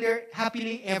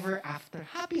happily ever after.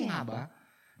 Happy nga ba?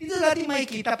 Dito natin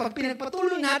makikita, pag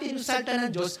pinagpatuloy natin yung salta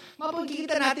ng Diyos,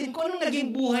 mapagkikita natin kung anong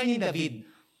naging buhay ni David.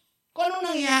 Kung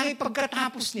anong nangyari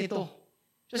pagkatapos nito.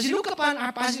 So as you look upon our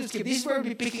passage of scripture, this is where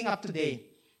we'll be picking up today.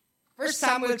 1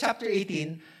 Samuel chapter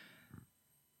 18,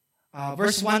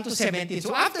 verse 1 to 17.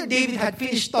 So after David had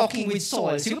finished talking with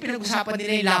Saul, siguro pinag-usapan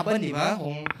nila yung laban, di ba?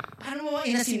 Kung paano mo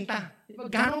inasinta? Di ba?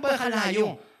 Gano'n ba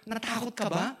kalayo? Natakot ka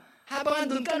ba? Habang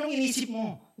andun ka, anong inisip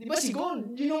mo? Di ba, siguro,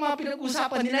 yun yung mga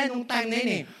pinag-usapan nila nung time na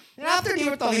yun eh. And after they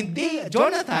were talking,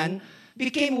 Jonathan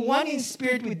became one in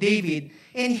spirit with David,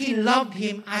 and he loved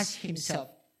him as himself.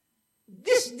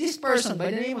 This person,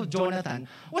 by the name of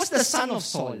Jonathan, was the son of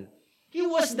Saul. He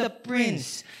was the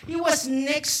prince. He was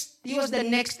the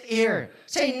next heir.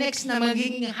 Siya yung next na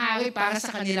magiging hari para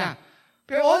sa kanila.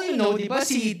 Pero all you know, di ba,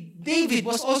 si David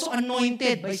was also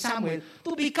anointed by Samuel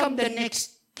to become the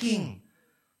next king.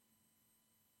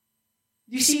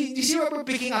 You see what we're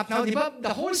picking up now? Di ba?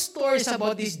 The whole story is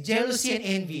about this jealousy and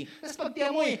envy. Tapos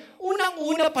pagtiyan mo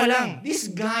unang-una pa lang, this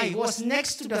guy who was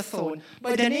next to the throne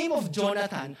by the name of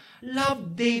Jonathan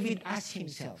loved David as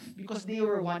himself because they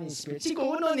were one in spirit.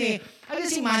 Siguro noon I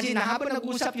just imagine na habang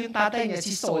nag-usap yung tatay niya,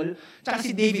 si Saul, tsaka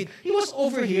si David, he was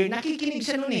over here, nakikinig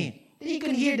siya noon And you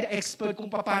can hear the expert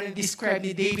kung paano describe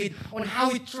ni David on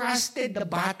how he trusted the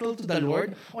battle to the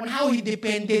Lord, on how he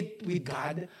depended with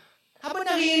God. Habang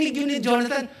nakikinig yun ni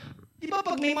Jonathan, di ba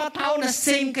pag may mga tao na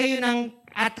same kayo ng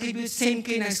attributes, same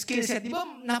kayo ng skill set, di ba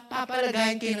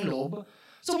napapalagayan kayo ng loob?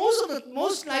 So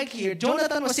most like here,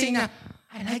 Jonathan was saying na,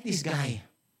 I like this guy.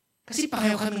 Kasi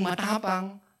pareho kaming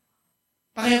matapang,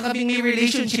 pareho kaming may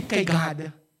relationship kay God.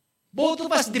 Both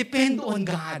of us depend on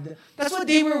God. That's why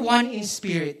they were one in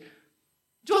spirit.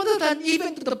 Jonathan,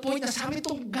 even to the point na sabi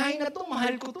itong guy na to,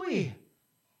 mahal ko to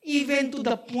Even to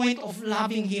the point of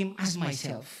loving him as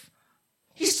myself.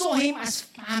 He saw him as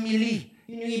family.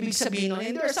 Yun yung ibig sabihin nun.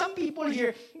 And there are some people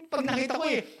here, pag nakita ko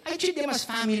I treat them as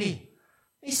family.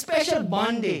 A special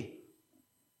bond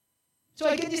So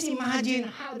I can just imagine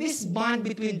how this bond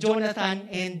between Jonathan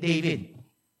and David.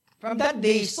 From that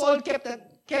day, Saul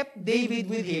kept David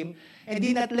with him and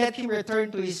did not let him return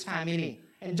to his family.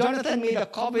 And Jonathan made a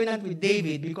covenant with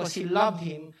David because he loved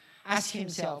him as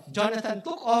himself. Jonathan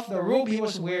took off the robe he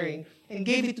was wearing and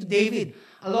gave it to David,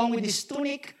 along with his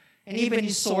tunic and even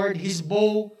his sword, his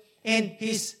bow, and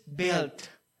his belt.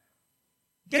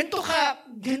 Ganito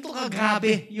ka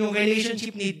grabe yung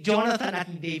relationship ni Jonathan at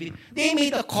ni David. They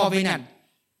made a covenant.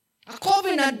 A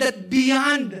covenant that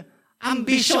beyond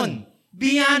ambition,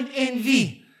 beyond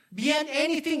envy, beyond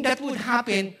anything that would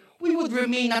happen, we would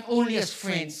remain not only as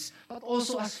friends, but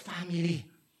also as family.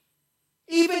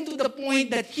 Even to the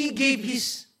point that He gave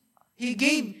His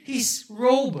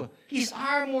robe, His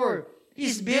armor,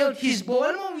 His belt, His bow.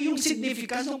 Alam mo yung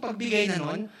significance ng pagbigay na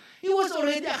nun? He was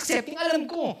already accepting. Alam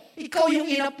ko, ikaw yung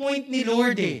in-appoint ni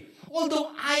Lord eh.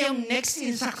 Although I am next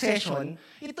in succession,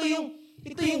 ito yung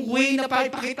way na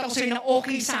pakita ko sa iyo na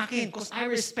okay sa akin because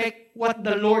I respect what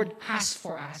the Lord has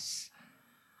for us.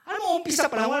 Alam mo,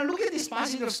 umpisa pa lang, look at this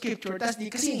passage of Scripture,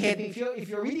 kasi yung heading, if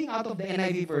you're reading out of the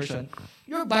NIV version,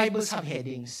 your Bibles have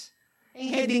headings.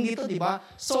 Yung heading dito, di ba?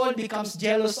 Saul becomes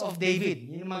jealous of David.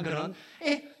 Yung mga ganon.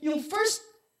 Yung first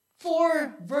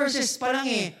 4 verses pa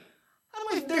lang alam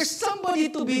mo, if there's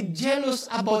somebody to be jealous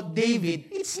about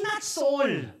David, it's not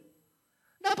Saul.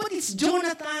 Dapat it's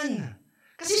Jonathan.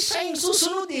 Kasi siya yung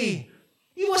susunod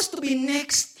He was to be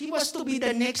next. He was to be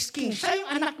the next king. Siya yung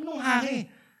anak ng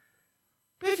hari.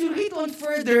 But if you read on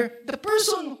further, the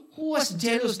person who was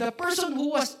jealous, the person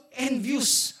who was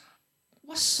envious,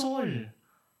 was Saul,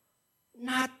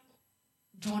 not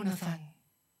Jonathan.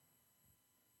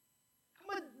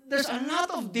 But there's a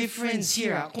lot of difference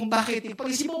here kung bakit.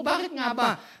 Pag-isip mo, bakit nga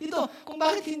ba? Dito, kung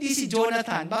bakit hindi si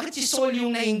Jonathan, bakit si Saul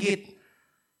yung nainggit?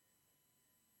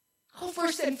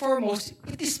 First and foremost,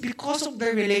 it is because of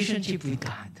their relationship with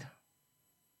God.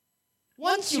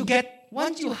 Once you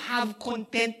have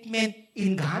contentment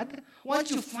in God, once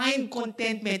you find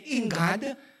contentment in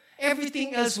God,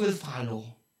 everything else will follow.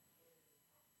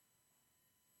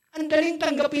 Ang daling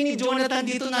tanggapin ni Jonathan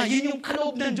dito na yun yung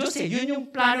kaloob ng Diyos yun yung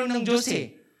plano ng Diyos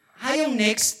I am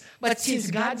next, but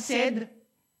since God said,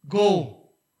 go.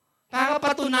 Para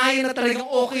patunayan na talagang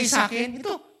okay sa akin,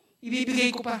 ito,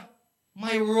 ibibigay ko pa.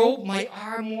 My robe, my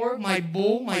armor, my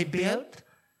bow, my belt,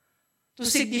 to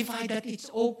signify that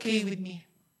it's okay with me.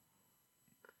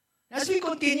 As we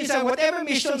continue, whatever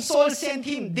mission Saul sent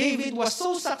him, David was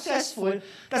so successful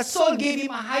that Saul gave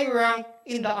him a high rank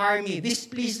in the army. This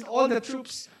pleased all the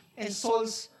troops and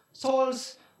Saul's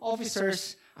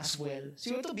officers as well.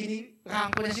 So ito,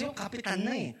 rank ko na siya, kapitan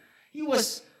na He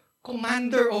was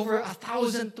commander over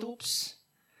 1,000 troops.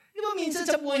 Di ba minsan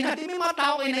sa buhay natin, may mga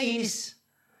tao kayo nainis.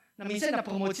 Na minsan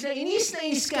na-promote sila,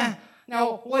 inis ka.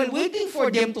 Now, while waiting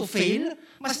for them to fail,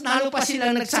 mas nalo pa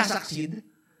silang nagsasucceed.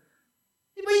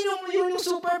 Di ba yung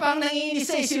super pang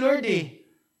nangiinis si Lord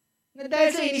Na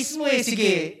dahil sa inis mo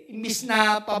sige, imbis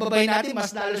na pababay natin, mas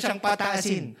lalo siyang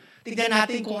pataasin. Tignan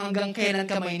natin kung hanggang kailan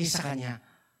ka mainis sa Kanya.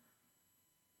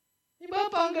 Di ba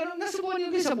pang ganun? Nasubukan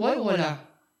niyo kayo sa buhay? Wala.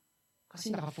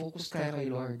 Kasi nakafocus kayo kay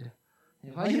Lord. Di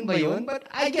ba? Yun ba yun? But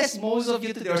I guess most of you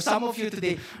today, or some of you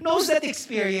today, knows that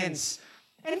experience.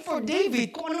 And for David,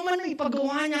 kung ano man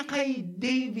ipagawa niya kay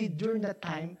David during that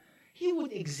time, he would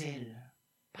excel.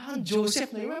 Parang Joseph,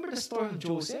 you remember the story of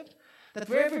Joseph? That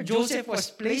wherever Joseph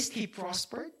was placed, he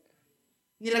prospered.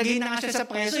 Nilagay na nga siya sa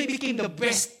preso, he became the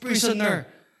best prisoner.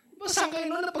 Diba, saan kayo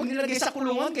nun na pag nilagay sa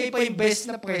kulungan, kayo pa yung best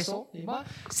na preso? Diba?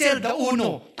 Selda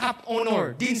Uno, top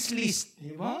honor, Dean's List.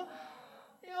 Diba?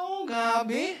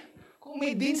 Gabi. Kung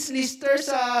may Dean's Lister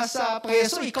sa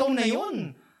preso, ikaw na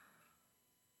yun.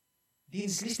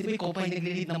 Dean's List, diba, ikaw pa yung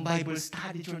nag-lead ng Bible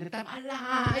study during the time.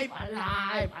 Alive.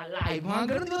 Mga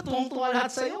ganun, diba, tuwang-tuwa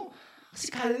lahat sa'yo. Kasi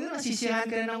kala nyo, nasisirahan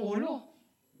ka na ng ulo.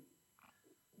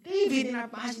 David, in our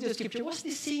passage of Scripture, was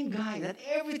the same guy that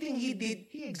everything he did,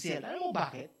 he excelled. Alam mo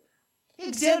bakit? He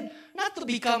excelled not to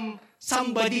become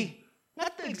somebody,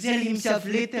 not to excel himself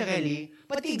literally,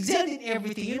 but he excelled in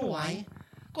everything. You know why?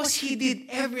 Because he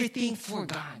did everything for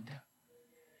God.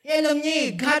 Alam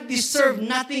niya God deserved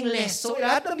nothing less. So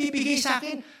lahat ng bibigay sa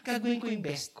akin, gagawin ko yung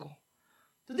best ko.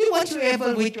 Today, once you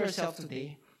evaluate yourself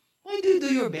today, why do you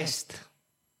do your best?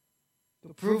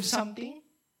 To prove something?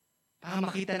 Para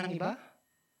makita ng iba?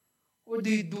 Or do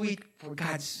you do it for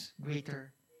God's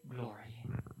greater glory?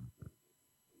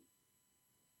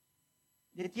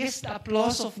 That yes, the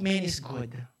applause of men is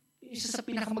good. Isa sa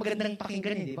pinakamagandang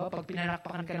pakinggan di ba? Pag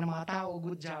pinalakpakan ka ng mga tao,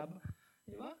 good job.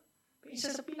 Di ba?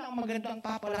 Isa sa pinakamagandang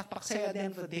papalakpak sa'yo at the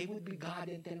end of the day would be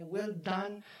God and tell, well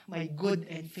done, my good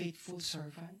and faithful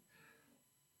servant.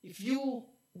 If you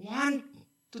want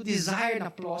to desire an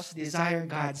applause, desire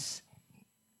God's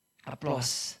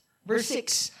applause. Verse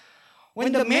 6,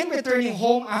 when the men returning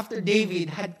home after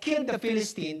David had killed the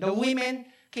Philistine, the women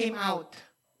came out.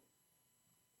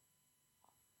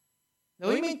 The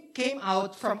women came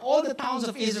out from all the towns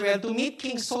of Israel to meet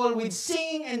King Saul with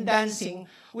singing and dancing,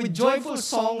 with joyful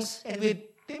songs, and with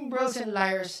timbrels and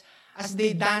lyres. As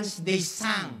they danced, they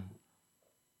sang.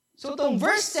 So itong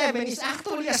verse 7 is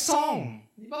actually a song.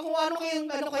 Di ba kung ano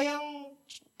kayang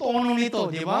tono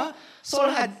nito, di ba? Saul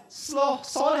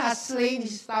has slain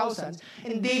his thousands,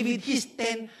 and David his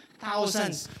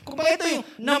 10,000s. Kung ba ito yung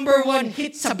number 1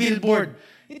 hit sa Billboard,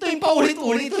 ito yung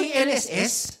paulit-ulit, ito yung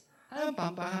LSS. Ano,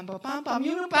 pam,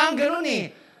 yun parang ganun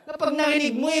eh. Na pag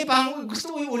narinig mo parang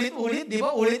gusto mo yung ulit-ulit, di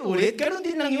ba? Ulit-ulit. Ganun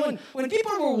din lang yun. When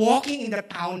people were walking in the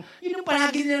town, yun yung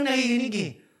palagi nilang naririnig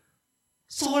eh.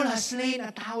 Saul has slain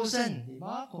 1,000. Di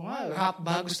ba? Kung rap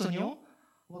ba gusto nyo?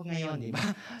 Huwag ngayon, di ba?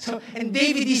 So, and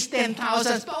David is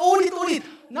 10,000.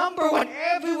 Paulit-ulit. Number 1,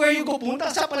 everywhere you go, punta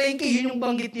sa palengke, yun yung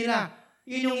banggit nila.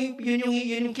 Yun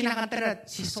yung kinakanta na.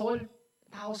 Si Saul,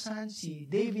 1,000, si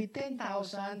David,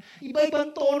 10,000.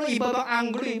 Iba-ibang tono, iba-ibang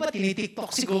angulo, iba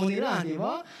tinitiktok siguro nila, di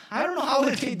ba? I don't know how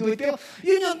they do it, pero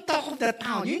yun yung talk of the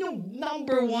town. Yun yung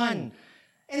number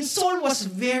 1. And Saul was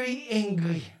very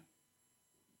angry.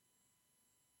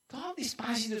 Throughout this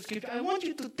passage of Scripture, I want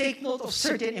you to take note of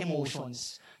certain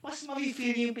emotions. Mas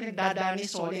ma-feel yung pinagdadaan ni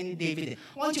Saul and ni David.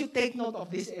 I want you to take note of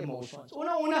these emotions.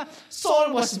 Una-una,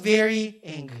 Saul was very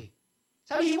angry.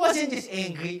 Sabi, he wasn't just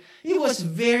angry, he was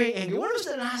very angry. When was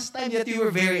the last time that you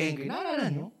were very angry? Naalala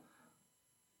nyo?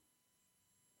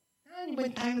 Ano ba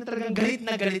yung time na talagang galit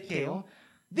na galit kayo?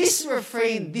 This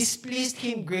refrain displeased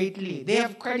him greatly. They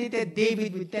have credited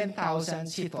David with 10,000,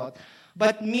 he thought,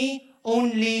 but me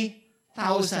only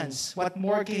thousands. What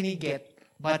more can he get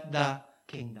but the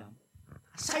kingdom?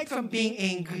 Aside from being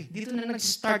angry, dito na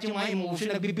nag-start yung mga emotion,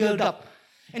 nag-build up.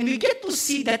 And we get to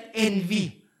see that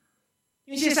envy.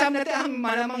 Yung sinasabi natin,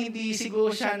 malamang hindi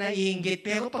siguro siya naiinggit.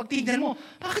 Pero pag tignan mo,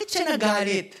 bakit siya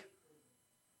nagalit?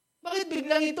 Bakit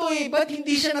biglang ito Ba't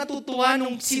hindi siya natutuwa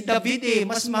nung si David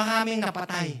mas maraming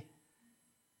napatay?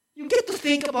 You get to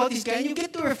think about this guy and you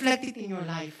get to reflect it in your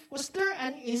life. Was there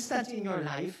an instance in your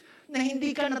life na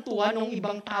hindi ka natuwa nung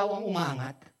ibang tao ang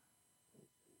umangat?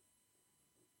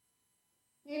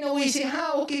 In a way, say,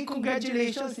 okay,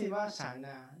 congratulations, di ba?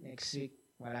 Sana next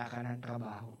week wala ka ng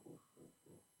trabaho.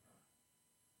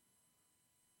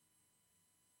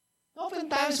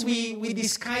 Oftentimes, we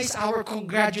disguise our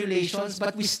congratulations,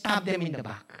 but we stab them in the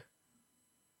back.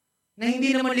 Na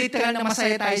hindi naman literal na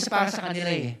masaya tayo para sa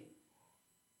kanila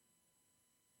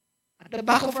At the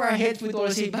back of our heads, we'd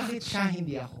always say, bakit siya,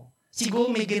 hindi ako?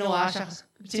 Siguro may ginawa siya.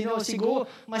 Siguro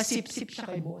masip-sip siya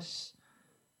kay boss.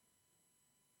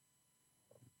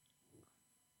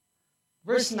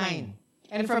 Verse 9.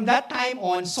 And from that time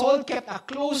on, Saul kept a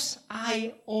close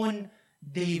eye on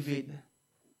David.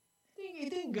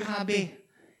 Ito yung grabe.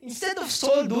 Instead of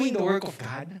Saul doing the work of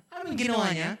God, ano yung ginawa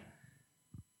niya?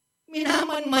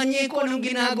 Minaman-man niya kung anong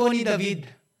ginagawa ni David.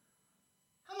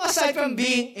 Aside from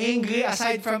being angry,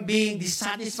 aside from being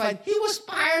dissatisfied, he was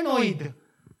paranoid.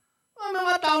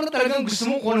 Mga tao na talagang gusto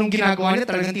mo kung anong ginagawa niya,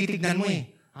 talagang titignan mo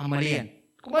mali yan.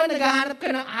 Kung ba naghahanap ka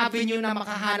ng avenue na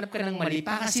makahanap ka ng mali,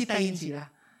 pakasitahin sila.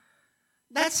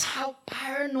 That's how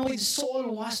paranoid Saul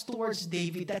was towards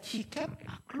David, that he kept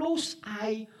a close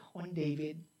eye on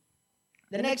David.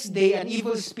 The next day, an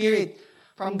evil spirit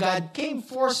from God came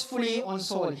forcefully on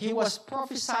Saul. He was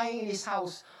prophesying in his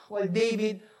house while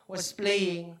David was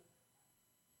playing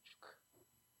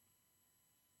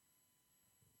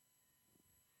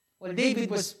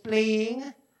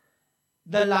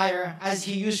the lyre as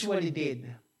he usually did.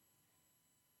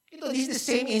 This is the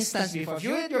same instance before. If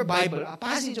you read your Bible, a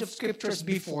passage of scriptures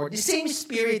before, the same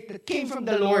spirit that came from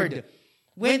the Lord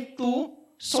went to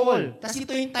Saul. Tapos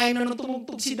ito yung time na nung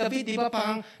tumugtog si David, di ba,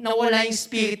 parang nawala yung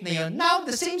spirit na yun. Now,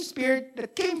 the same spirit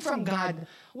that came from God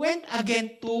went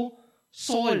again to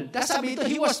Saul. Tapos sabi ito,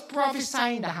 he was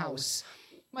prophesying the house.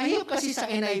 Mahirap kasi sa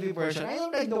NIV version. I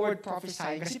don't like the word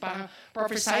prophesying kasi parang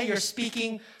prophesying, you're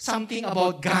speaking something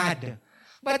about God.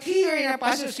 But here in our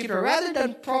passage of scripture, rather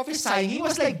than prophesying, he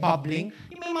was like bubbling.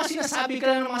 May mga sinasabi ka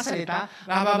lang ng mga salita,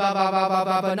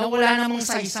 na wala namang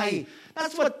saysay.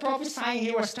 That's what prophesying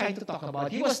he was trying to talk about.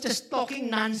 He was just talking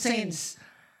nonsense.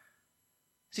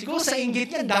 Siguro sa inggit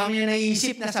niya, dami niya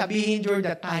naisip na sabihin during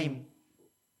that time.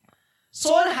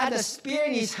 Saul had a spear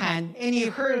in his hand and he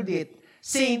hurled it,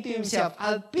 saying to himself,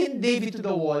 I'll pin David to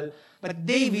the wall. But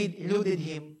David eluded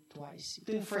him twice.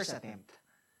 Ito yung first attempt.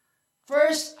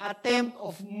 First attempt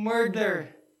of murder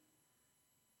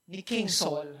ni King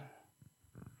Saul.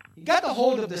 He got a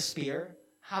hold of the spear.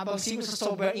 Habang siguro sa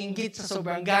sobrang inggit, sa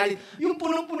sobrang galit, yung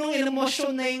punong-punong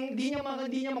emosyon na yung hindi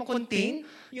niya makontain,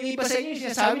 yung iba sa inyo,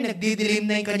 sinasabi, nagdidilim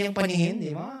na yung kanyang paningin,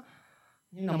 di ba?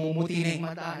 Yung namumuti na yung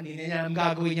mata, hindi na niya alam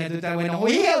gagawin niya doon.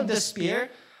 When he held the spear,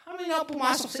 ano yung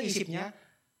pumasok sa isip niya?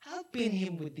 I'll pin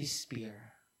him with this spear.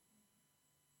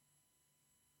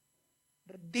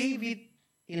 But David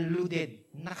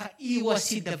eluded. Nakaiwas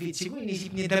si David. Siguro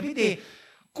inisip ni David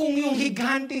Kung yung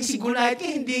higanting si Goliath,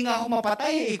 hindi nga ako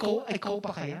mapatay, ikaw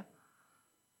pa kaya?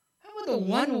 How about the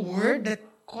one word that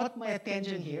caught my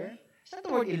attention here? It's not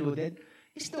the word eluded.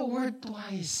 It's the word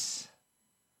twice.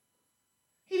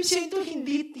 Ibig sabihin ito,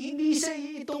 hindi sa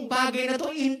itong bagay na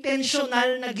ito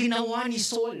intentional na ginawa ni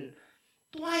Saul.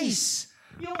 Twice.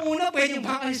 Yung una, pwede yung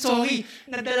baka, sorry,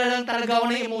 nadala lang talaga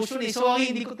ako ng emotion eh.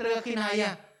 Sorry, hindi ko talaga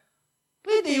kinaya.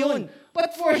 Pwede yun.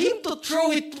 But for him to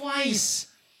throw it twice,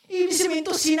 ibig sabihin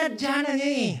ito, sinadya na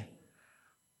niya eh.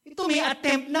 Ito may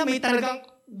attempt na, may talagang,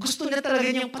 gusto na talaga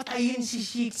niyang patayin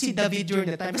si David during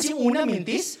that time. Kasi yung una,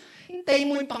 mintis, hintayin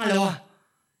mo yung pangalawa.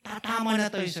 Tatama na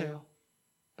tayo sa'yo.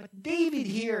 But David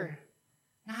here,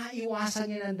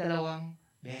 naiwasan niya ng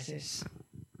 2 beses.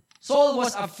 Saul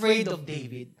was afraid of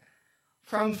David.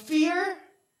 From fear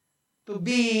to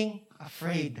being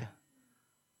afraid.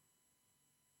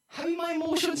 Having mga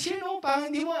emotions here, no?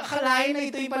 Parang hindi mo akalain na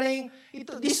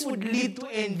this would lead to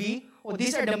envy, or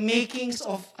these are the makings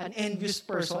of an envious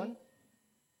person.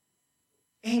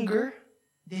 Anger,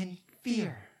 then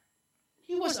fear.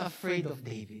 He was afraid of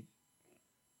David.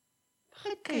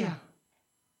 Bakit kaya?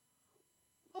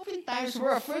 Oftentimes,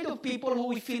 we're afraid of people who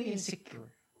we feel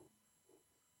insecure.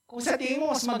 Kung sa tingin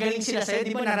mo, mas magaling sila sa'yo,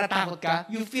 di ba natatakot ka?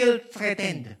 You feel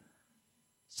threatened.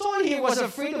 Saul here was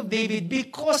afraid of David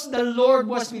because the Lord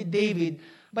was with David,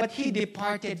 but he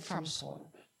departed from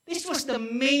Saul. This was the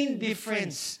main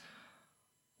difference.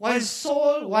 Why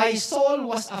Saul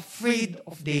was afraid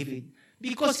of David?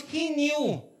 Because he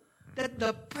knew that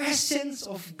the presence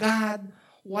of God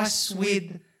was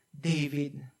with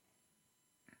David.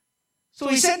 So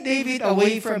he sent David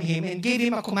away from him and gave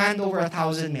him a command over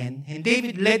 1,000 men. And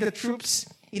David led the troops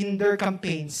in their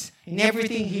campaigns. In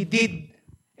everything he did,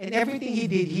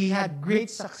 he had great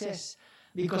success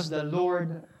because the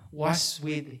Lord was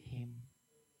with him.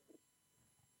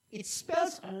 It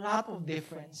spells a lot of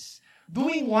difference.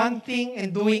 Doing one thing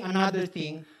and doing another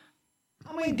thing.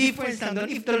 Ano yung difference lang doon?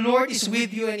 If the Lord is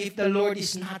with you and if the Lord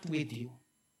is not with you.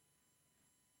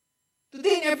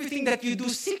 Today, in everything that you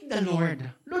do, seek the Lord.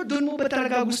 Lord, doon mo ba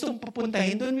talaga gustong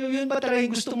papuntahin? Yun ba talaga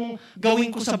yung gusto mong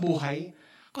gawin ko sa buhay?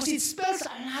 Because it spells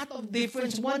a lot of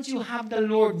difference once you have the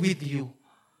Lord with you.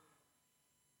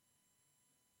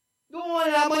 Doon mo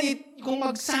malaman kung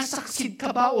magsasucceed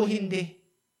ka ba o hindi.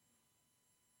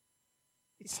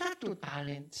 It's not through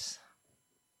talents,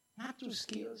 not through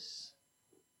skills.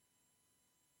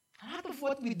 A lot of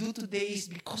what we do today is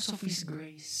because of His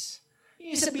grace.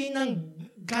 Yung sabihin ng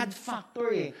God factor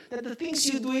eh. That the things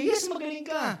you do, yes, magaling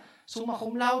ka. Summa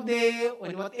cum laude, or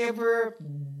whatever,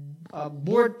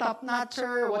 board top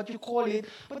notcher, what you call it.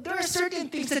 But there are certain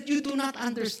things that you do not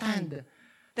understand.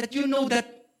 That you know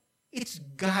that it's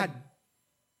God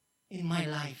in my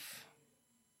life.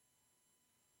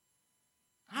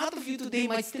 A lot of you today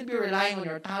might still be relying on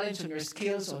your talents, on your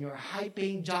skills, on your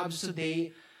high-paying jobs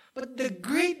today. But the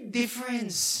great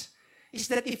difference is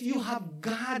that if you have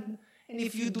God and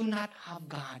if you do not have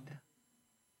God.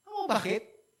 Ano bakit?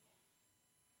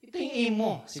 Ito yung aim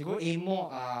mo. Siguro aim mo,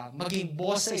 maging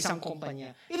boss sa isang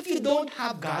kumpanya. If you don't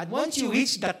have God, once you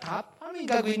reach the top, ano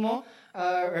yung gagawin mo,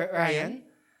 Ryan?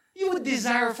 You would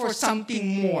desire for something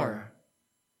more.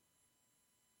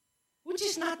 Which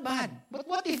is not bad. But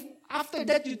what if after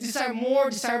that you desire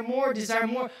more,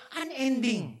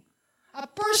 unending? A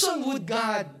person with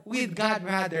God,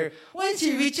 once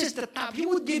he reaches the top, he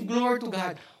would give glory to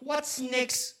God. What's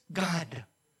next, God?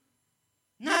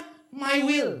 Not my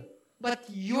will, but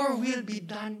your will be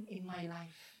done in my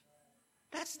life.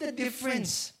 That's the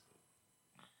difference.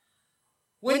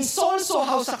 When Saul saw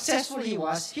how successful he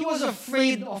was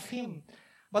afraid of him.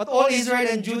 But all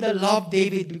Israel and Judah loved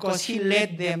David because he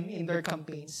led them in their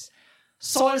campaigns.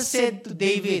 Saul said to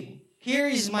David,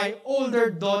 "Here is my older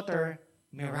daughter,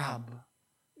 Merab."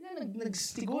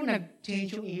 Siguro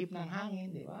nag-change yung ihip ng hangin,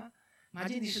 di ba?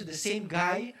 Imagine, this is the same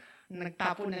guy na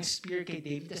nagtapon ng spear kay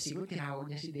David. Tapos siguro tinawag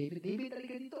niya si David, "David,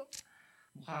 halika dito.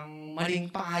 Mukhang maling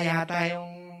pa yata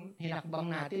yung hinakbang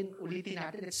natin. Ulitin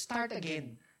natin. Let's start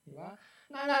again." Di ba?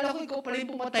 Naalala ko, ikaw pala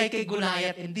yung pumatay kay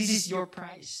Goliath and this is your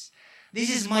prize.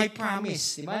 This is my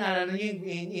promise. Di ba? Naalala niyo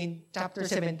in chapter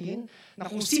 17 na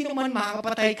kung sino man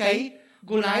makakapatay kay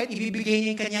Goliath, ibibigay niya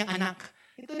yung kanyang anak.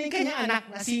 Ito na yung kanyang anak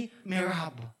na si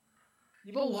Merab. Di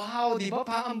ba? Wow, di ba?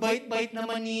 Parang bait-bait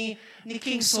naman ni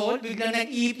King Saul. Bigla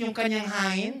nag-iip yung kanyang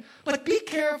hangin. But be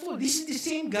careful. This is the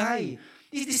same guy.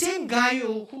 This is the same guy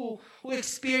who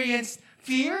experienced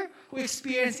fear, who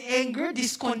experienced anger,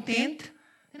 discontent.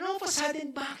 And all of a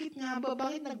sudden, bakit nga ba?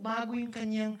 Bakit nagbago yung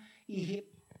kanyang ihip?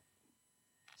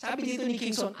 Sabi dito ni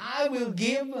King Saul, I will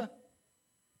give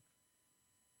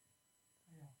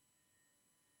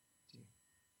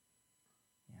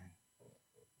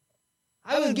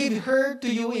I will give her to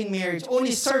you in marriage.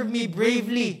 Only serve me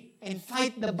bravely and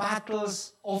fight the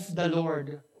battles of the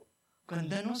Lord.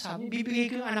 Ganda, no? Sabi, bibigay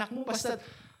ko yung anak mo, basta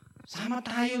sama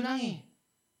tayo lang eh.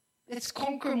 Let's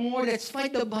conquer more. Let's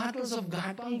fight the battles of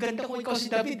God. Ang ganda kung ikaw si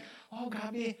David. Oh,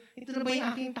 grabe. Ito na ba yung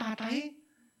aking tatay?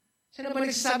 Siya na ba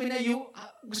nagsasabi na,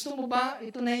 gusto mo ba?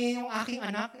 Ito na yung aking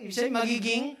anak. Ibig sabihin,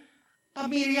 magiging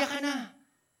pamilya ka na.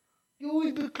 You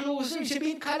will be closer. Ibig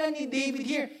sabihin, kala ni David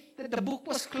here, that the book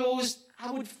was closed.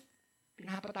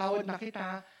 Pinapatawad na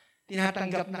kita.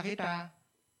 Tinatanggap na kita.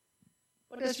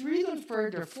 But let's read on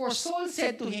further. For Saul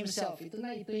said to himself, ito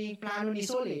yung plano ni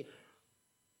Saul eh.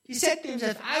 He said to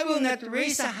himself, I will not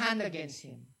raise a hand against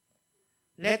him.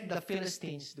 Let the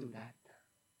Philistines do that.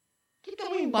 Kita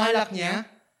mo yung balak niya?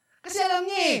 Kasi alam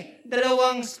niya eh,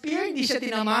 dalawang spear, hindi siya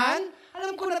tinamaan.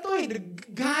 Alam ko na to eh,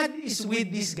 God is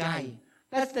with this guy.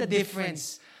 That's the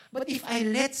difference. But if I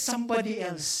let somebody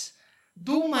else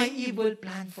do my evil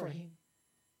plan for him,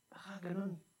 baka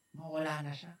ganun, mawala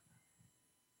na siya.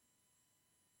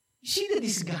 You see the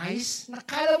disguise?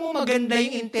 Nakala mo maganda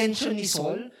yung intention ni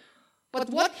Saul, but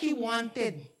what he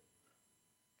wanted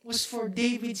was for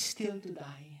David still to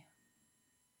die.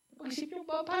 Pag-isip niyo,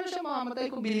 paano siya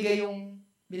mamamatay kung binigay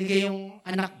yung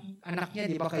anak niya,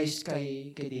 di ba, kay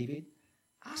David?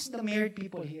 Ask the married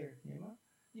people here. Di ba?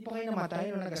 Di ba kayo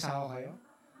namatay nung nag-asawa kayo?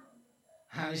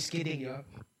 I'm just kidding, yo.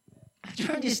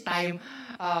 During this time,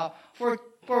 for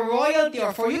royalty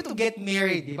or for you to get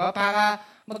married, di ba, para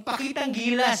magpakitang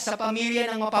gilas sa pamilya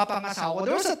ng mapapangasawa,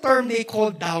 there was a term they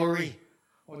called dowry.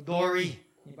 O dory.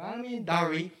 Diba? Ano yung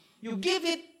dowry? You give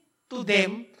it to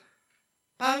them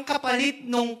pang kapalit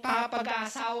nung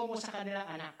pag-aasawa mo sa kanilang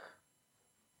anak.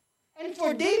 And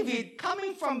for David,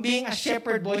 coming from being a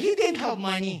shepherd boy, he didn't have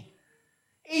money.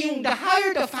 The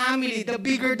higher the family, the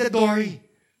bigger the dory.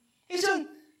 So,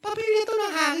 papili ito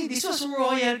ng hari. This was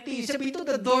royalty. Sabi ito,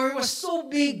 the dory was so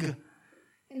big.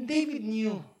 And David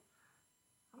knew,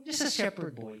 I'm just a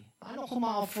shepherd boy. Paano ko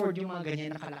ma-afford yung mga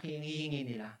ganyan na kalaki yung hihingi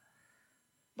nila?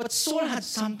 But Saul had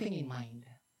something in mind.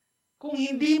 Kung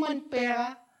hindi man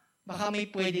pera, baka may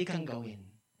pwede kang gawin.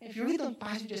 If you read on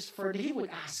passages further, he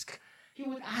would ask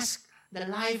the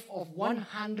life of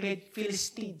 100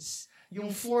 Philistines.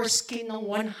 Yung foreskin ng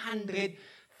 100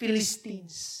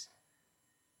 Philistines.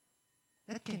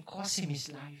 That can cost him his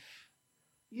life.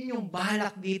 Yun yung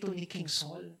balak dito ni King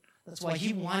Saul. That's why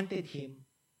he wanted him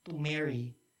to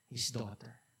marry his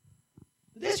daughter.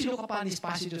 Let's look upon this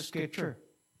passage of Scripture.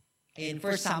 In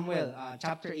 1 Samuel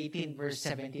chapter 18, verse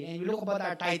 17. And we look about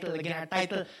our title. Again, our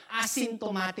title,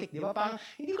 asymptomatic. Di ba? Parang,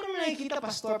 hindi ko naman nakikita,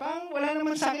 Pastor. Parang wala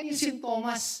naman sa akin yung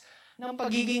sintomas ng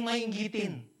pagiging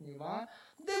mainggitin. Di ba?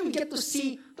 Then we get to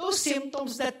see those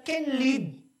symptoms that can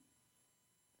lead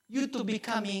you to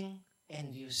becoming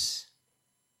envious.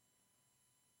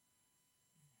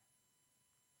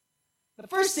 The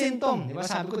first symptom, di ba?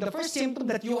 Sabi ko, the first symptom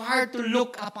that you are to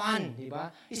look upon, di ba?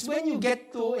 Is when you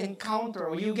get to encounter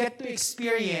or you get to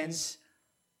experience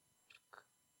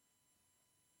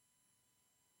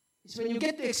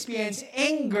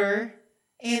anger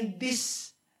and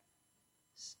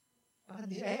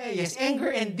anger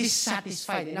and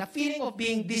dissatisfied. And a feeling of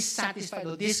being dissatisfied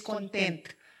or discontent.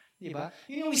 Di ba?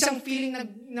 Yun yung isang feeling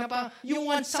na you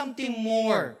want something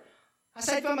more.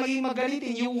 Aside from maging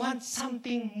magalitin, you want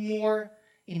something more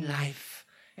in life.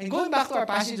 And going back to our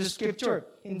passage of Scripture,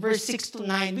 in verse 6 to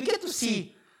 9, we get to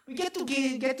see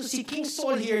King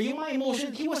Saul here, yung mga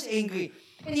emotion, he was angry.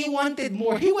 And he wanted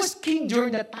more. He was king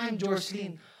during that time,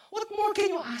 Jocelyn. What more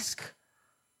can you ask?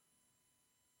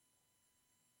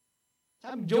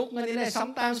 Joke nga nila,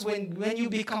 sometimes when you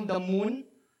become the moon,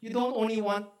 you don't only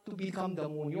want to become the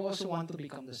moon, you also want to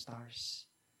become the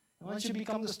stars. Once you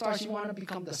become the stars, you want to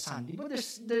become the sun. Diba?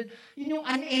 Yun yung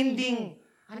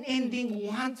unending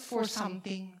want for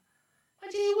something.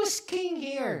 But he was king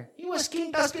here. He was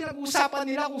king, tapos pinag-usapan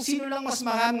nila kung sino lang mas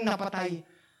maraming napatay.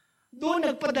 Doon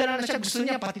nagpadala na siya, gusto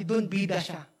niya, pati doon bida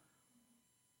siya.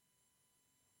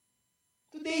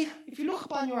 Today, if you look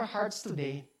upon your hearts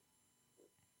today,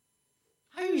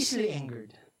 are you easily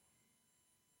angered?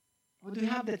 Or do you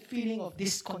have that feeling of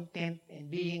discontent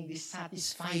and being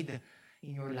dissatisfied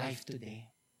in your life today?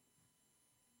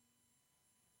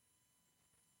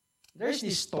 There's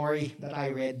this story that I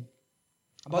read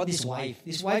about this wife.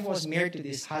 This wife was married to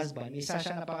this husband. May isa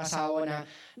siya na pangasawa na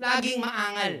laging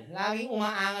maangal, laging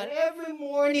umaangal. Every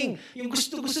morning, yung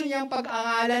gusto-gusto niyang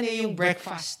pag-angalan ay yung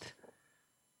breakfast.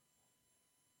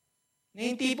 Na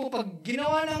yung tipo, pag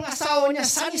ginawa ng asawa niya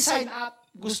sunny side up,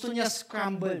 gusto niya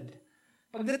scrambled.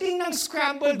 Pagdating ng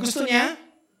scrambled, gusto niya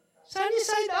sunny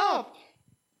side up.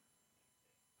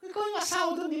 ikaw yung asawa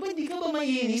doon, di ba? Hindi ka ba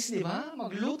maiinis, di ba?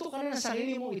 Magluto ka na ng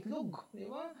sarili mong itlog, di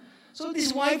ba? So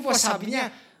this wife was, sabi niya,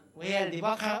 well, di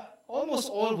ba, almost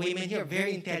all women here,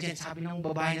 very intelligent. Sabi ng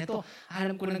babae na to,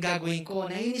 alam ko nang gagawin ko.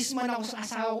 Naiinis man ako sa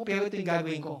asawa ko, pero ito yung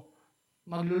gagawin ko.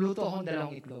 Magluluto akong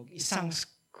 2 itlog. Isang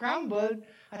scrambled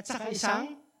at saka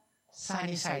isang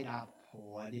sunny side up.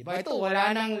 Oh, di ba? Ito,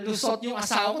 wala nang lusot yung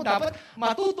asawa ko. Dapat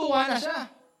matutuwa na siya.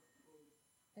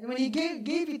 And when he gave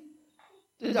it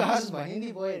to the husband,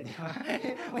 hindi boiled, di ba?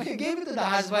 When he gave it to the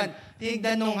husband,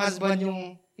 tinignan nung husband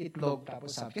yung itlog.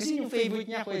 Tapos sabi, kasi yung favorite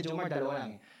niya, Kuya Jomar, 2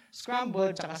 lang.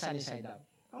 Scrambled, tsaka sunny side up.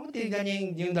 Ang tinignan niya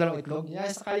yung 2 itlog niya,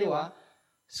 sa kaliwa,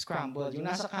 scrambled. Yung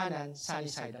nasa kanan, sunny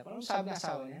side up. Anong sabi ng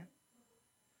asawa niya?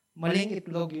 Maling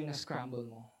itlog yung na-scramble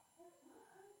mo.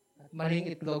 At maling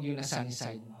itlog yung na-sunny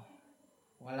side mo.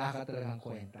 Wala ka talagang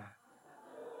kwenta.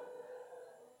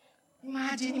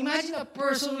 Imagine a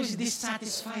person who is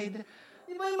dissatisfied.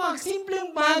 Di ba yung mga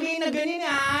simpleng bagay na ganyan,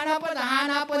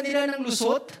 hahanapan nila ng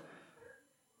lusot?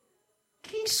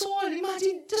 King Saul,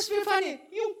 imagine, just very funny,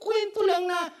 yung kwento lang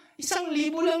na 1,000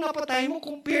 lang napatay mo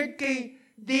compared kay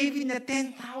David na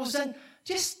 10,000,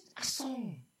 just a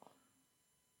song.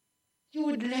 You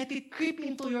would let it creep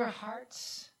into your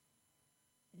hearts.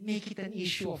 Make it an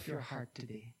issue of your heart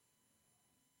today.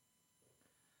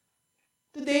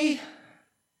 Today,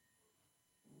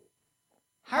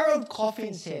 Harold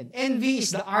Coffin said, envy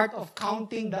is the art of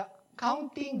counting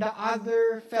the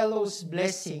other fellow's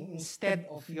blessing instead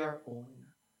of your own.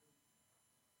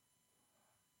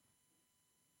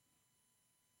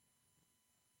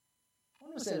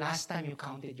 When was the last time you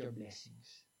counted your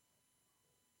blessings?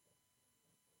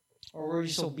 Or were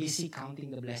you so busy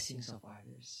counting the blessings of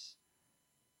others?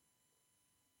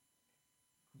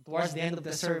 Towards the end of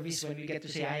the service, when we get to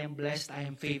say, I am blessed, I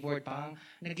am favored, parang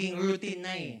naging routine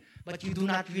na eh. But you do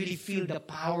not really feel the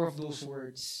power of those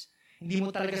words. Hindi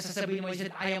mo talaga sasabihin mo,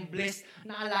 I am blessed.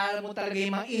 Naalala mo talaga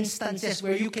yung mga instances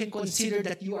where you can consider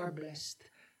that you are blessed.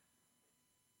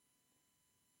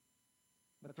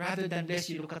 But rather than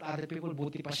bless, you look at other people,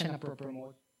 buti pa siya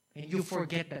na-promote. And you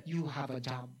forget that you have a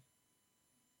job.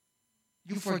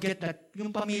 You forget that yung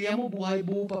pamilya mo,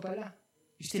 buhay-buo pa pala.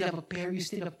 You still have you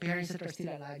still have parents that are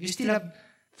still alive. You still have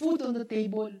food on the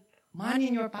table, money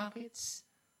in your pockets,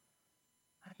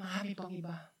 at marami pang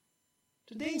iba.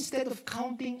 Today, instead of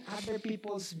counting other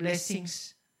people's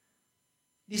blessings,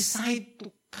 decide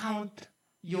to count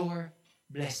your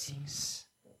blessings.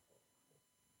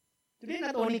 Today,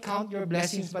 not only count your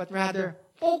blessings, but rather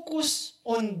focus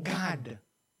on God.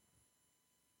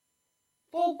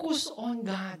 Focus on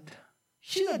God.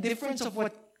 See the difference of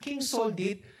what King Saul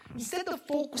did? Instead of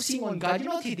focusing on God,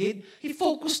 you know what he did? He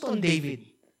focused on David.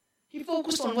 He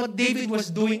focused on what David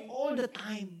was doing all the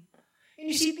time.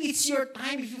 And you see, it's your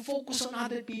time if you focus on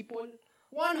other people.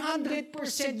 100%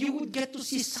 you would get to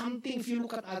see something if you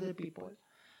look at other people.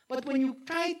 But when you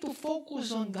try to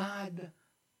focus on God,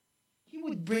 He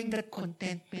would bring that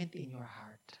contentment in your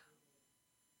heart.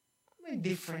 May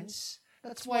difference.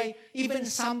 That's why even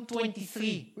Psalm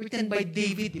 23, written by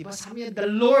David, diba? Sabi niya,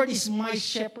 the Lord is my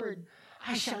shepherd.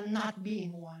 I shall not be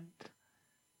in want.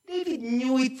 David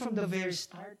knew it from the very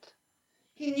start.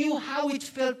 He knew how it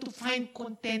felt to find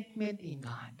contentment in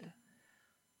God.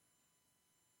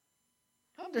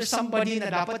 There's somebody na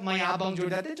dapat mayabang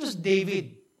during that. It was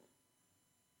David.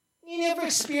 He never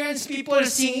experienced people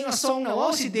singing a song na,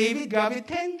 oh, si David, grabe,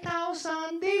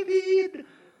 10,000, David.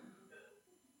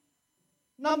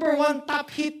 Number 1 top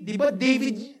hit, di ba?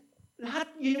 David, lahat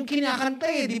yun yung kinakanta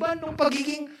eh. Di ba? Nung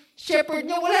pagiging shepherd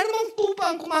niya, wala namang tupa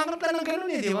ang kumakanta ng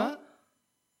ganun eh, di ba?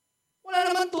 Wala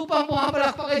namang tupa ang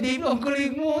pumapalakpak kay David. Ang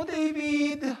galing mo,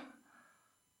 David.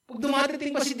 Pag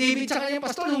dumadating pa si David sa kanyang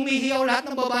pastor, humihiyaw lahat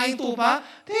ng babaeng tupa.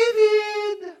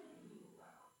 David!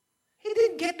 He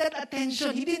didn't get that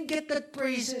attention. He didn't get that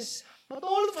praises. But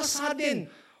all of a sudden,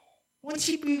 once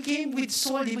he became with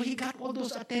Saul, he got all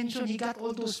those attention, he got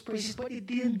all those praises, but it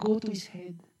didn't go to his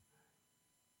head.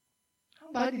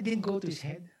 How about it didn't go to his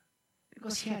head?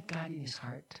 Because he had God in his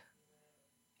heart.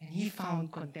 And he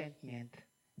found contentment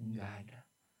in God.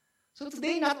 So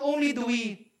today, not only do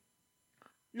we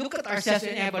look at ourselves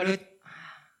and evaluate,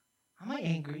 am I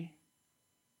angry?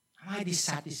 Am I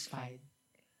dissatisfied?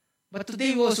 But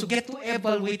today we also get to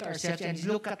evaluate ourselves and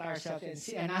look at ourselves and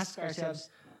see and ask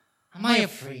ourselves, am I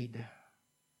afraid?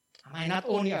 Am I not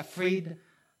only afraid,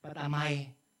 but am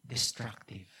I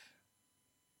destructive?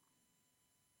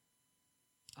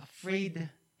 Afraid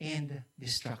and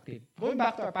destructive. Going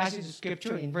back to our passage of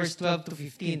Scripture in verse 12 to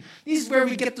 15, this is where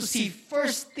we get to see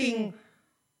first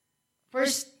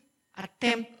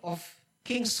attempt of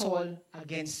King Saul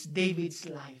against David's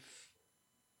life.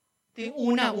 Ito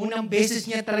yung unang beses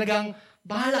niya talagang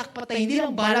balak patay. Hindi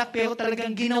lang balak, pero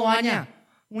talagang ginawa niya.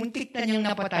 Muntik na niyang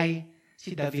napatay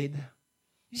si David.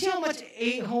 You see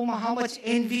how much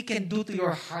envy can do to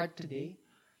your heart today?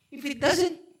 If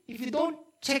you don't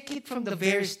check it from the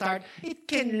very start, it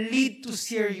can lead to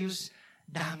serious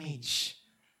damage.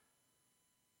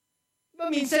 Diba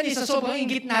minsan, sa sobrang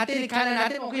inggit natin, ikala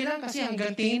natin, okay lang kasi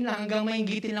hanggang tingin lang, hanggang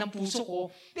mainggitin lang puso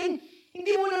ko. Then,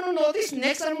 hindi mo na notice,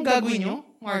 next, anong gagawin nyo,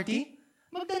 Marty?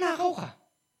 Magdanakaw ka.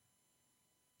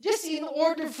 Just in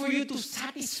order for you to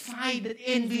satisfy that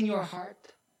envy in your heart.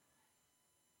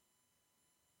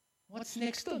 What's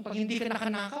next doon? Pag hindi ka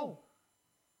nakanakaw,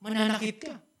 mananakit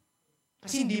ka.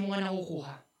 Kasi hindi mo nga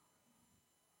nakukuha.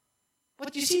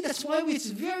 But you see, that's why it's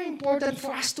very important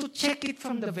for us to check it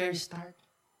from the very start.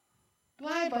 Do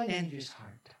I have an envious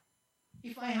heart?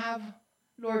 If I have,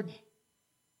 Lord,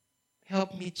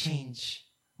 help me change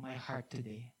my heart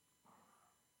today.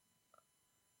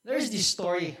 There's this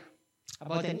story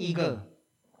about an eagle.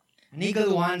 An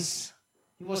eagle once,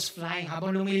 he was flying.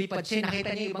 Habang lumilipad siya,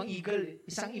 nakita niya ibang eagle.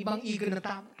 Isang ibang eagle na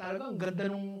talagang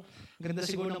ganda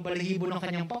siguro ng balahibo ng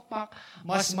kanyang pakpak.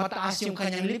 Mas mataas yung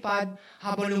kanyang lipad.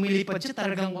 Habang lumilipad siya,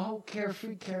 talagang wow,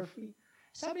 carefree.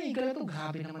 Sabi ng eagle na to,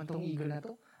 grabe naman tong eagle na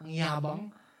to. Ang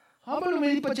yabang. Habang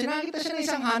lumilipad siya, nakita siya ng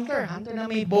isang hunter na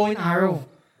may bow and arrow.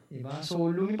 Diba? So,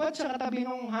 lumipad siya katabi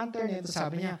ng hunter niya. Ito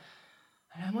sabi niya,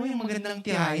 alam mo yung magandang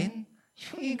tiyahin?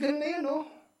 Yung eagle na yun, oh.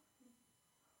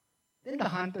 Then the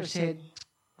hunter said,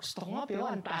 gusto ko nga, pero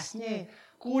ang taas niya eh.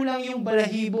 Kulang yung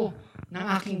balahibo ng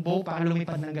aking bow para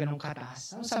lumipad ng ganong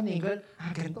kataas. Ano sabi ni eagle?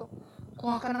 Ganito.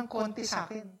 Kuha ka ng konti sa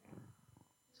akin.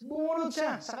 So, bumunod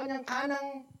siya sa kanyang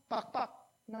kanang pakpak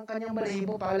ng kanyang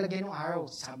balahibo para lagyan ng arrow.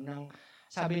 Sabi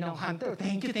ng hunter,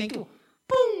 thank you.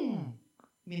 Boom!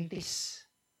 Mintis.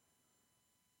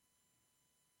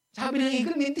 Sabi ng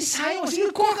eagle, mintis, sayang.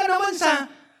 Sige, kuha ka naman sa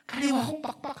kaliwa kong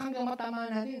pakpak hanggang matama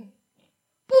natin.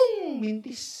 Boom!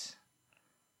 Mintis.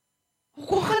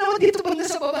 Kuha ka naman dito banda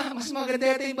sa baba. Mas maganda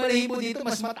yata yung balahibo dito.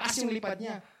 Mas mataas yung lipad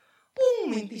niya.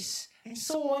 Boom! Mintis. And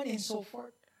so on and so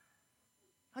forth.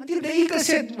 Until the eagle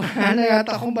said, wala na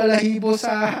yata akong balahibo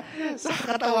sa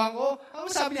katawan ko.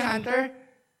 Ano sabi ni hunter?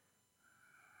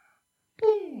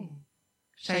 Boom!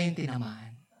 Siya yung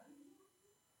tinamaan.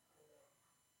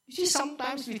 You see,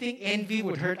 sometimes we think envy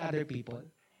would hurt other people.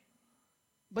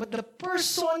 But the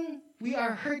person we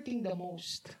are hurting the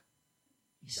most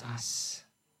is us.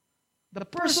 The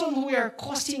person who we are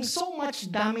causing so much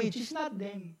damage is not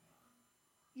them.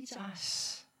 It's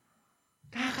us.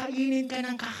 Kakainin ka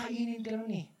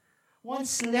nun eh.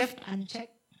 Once left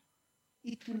unchecked,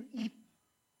 it will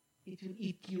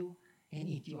eat you and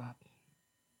eat you up.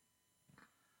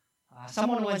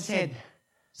 Someone once said,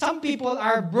 some people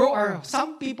are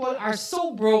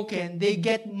so broken, they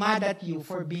get mad at you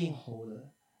for being whole.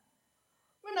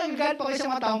 Nagagalit pa kayo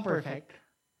sa mga taong perfect.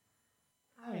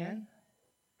 Amen.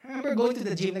 I remember going to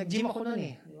the gym. Nag-gym ako noon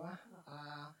eh. Di ba?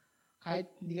 Kahit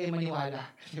hindi kayo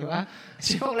maniwala. Di ba?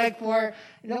 So like for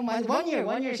ilang months, 1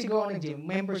 year siguro ako nag-gym.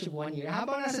 Membership 1 year.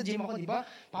 Habang nasa gym ako, di ba?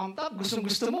 Pumped up.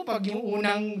 Gusto mo pag yung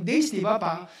unang days, di ba?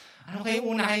 Ano kayo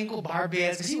unahin ko?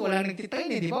 Barbells. Kasi walang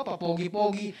nagtitrain eh, di ba?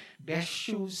 Papogi-pogi. Best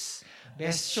shoes.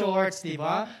 Best shorts, di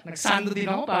ba? Nagsando din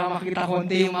ako para makita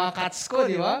konti yung mga cuts ko,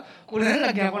 di ba? Kulang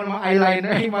na lagyan ko ng mga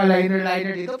eyeliner, yung mga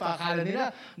liner dito, para akala nila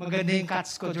maganda yung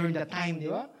cuts ko during that time, di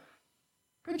ba?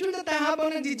 Pero during that time, habang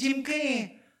nag-gym ka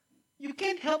eh, you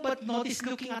can't help but notice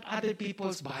looking at other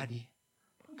people's body.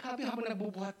 Grabe habang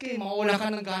nagbubuhat ka eh, mawala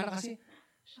ka ng gana kasi,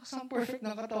 ang perfect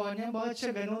ng katawan niya, bakit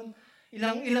siya ganun?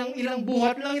 Ilang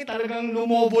buhat lang eh, talagang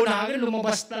lumobo na agad,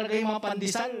 lumabas talaga yung mga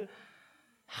pandesal.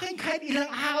 Kahit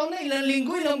ilang araw na, ilang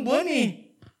linggo, ilang buwan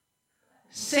eh.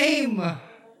 Same.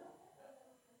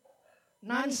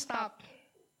 Non-stop.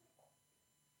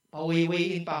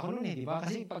 Pa-weigh-in pa ako noon eh, di ba?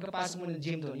 Kasi pagkapasok mo ng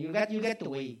gym doon, you get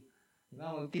to weigh.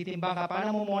 Diba? Magtitimbang ka,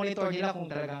 paano mo monitor nila kung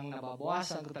talagang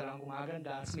nababawasan, kung talagang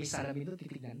gumaganda, may salamin doon,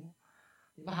 titignan mo.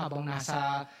 Diba? Habang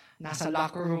nasa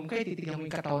locker room ka, titignan mo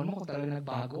yung katawan mo kung talagang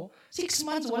nagbago. 6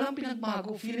 months, walang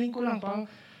pinagbago. Feeling ko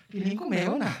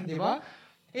meron na, di ba?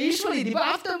 Usually, di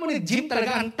ba, after mo nag-gym,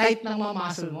 talaga ang tight ng mga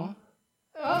muscle mo.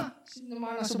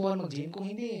 Naman nasubukan mag-gym. Kung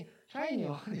hindi, try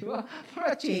nyo. Di ba? For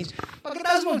a change.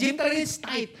 Pagkatapos mag-gym, talaga it's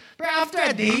tight. Pero after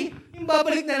a day, yung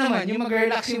babalik na naman, yung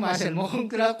mag-relax yung muscle mo, kung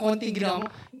konting ginawa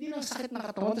mo, hindi lang sakit na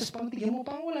katawan, tapos pangtigyan mo,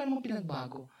 parang wala namang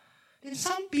pinagbago. Then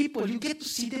some people, you get to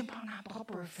see them, parang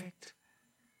napaka-perfect.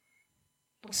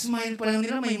 Pag smile pa lang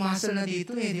nila, may muscle na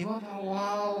dito eh, di ba?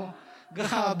 Wow,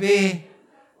 grabe.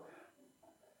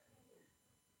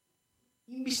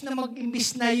 Imbis na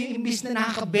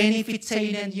nakaka-benefit sa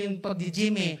iyo yung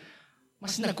pag-gym eh,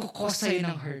 mas nagkukos sa'yo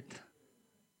ng hurt.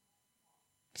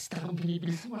 Tapos talagang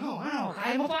binibilis mo,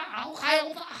 kaya mo pa? Ako, kaya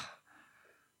ko pa.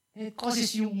 And it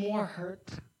causes you more hurt.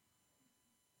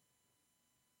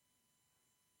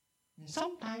 And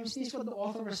sometimes, this is what the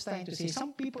author was trying to say,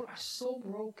 some people are so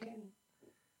broken.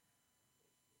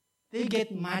 They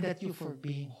get mad at you for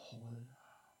being whole.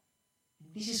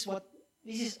 This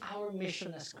is our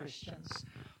mission as Christians,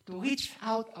 to reach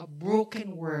out a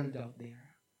broken world out there.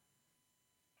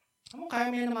 Alam mo,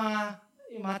 karamihan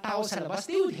ng mga tao sa labas,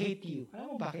 they would hate you.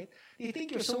 Alam mo bakit? They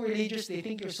think you're so religious, they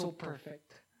think you're so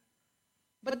perfect.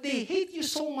 But they hate you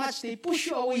so much, they push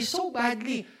you away so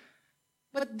badly.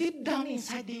 But deep down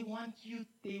inside, they want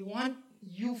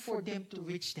you for them to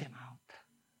reach them out.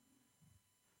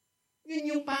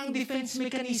 Yun yung pang defense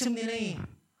mechanism nila eh.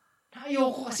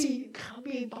 Ayoko kasi,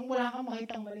 grabe, pang wala kang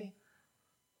makitang mali.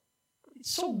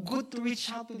 It's so good to reach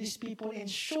out to these people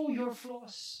and show your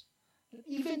flaws. That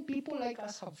even people like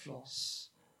us have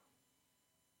flaws.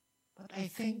 But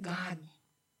I thank God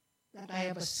that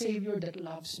I have a Savior that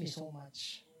loves me so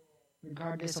much,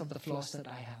 regardless of the flaws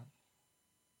that I have.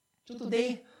 So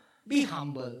today, be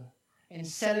humble and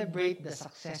celebrate the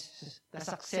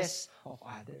success of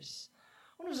others.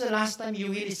 When was the last time you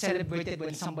really celebrated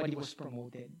when somebody was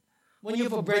promoted? When you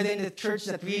have a brother in the church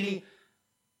that really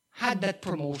had that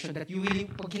promotion, that you really,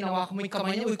 pag ginawa ko mo yung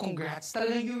kamay niya, uy, congrats,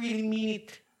 talagang you really mean it.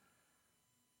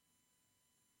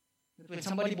 That when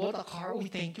somebody bought a car, uy,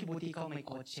 thank you, buti ikaw may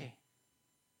kotse.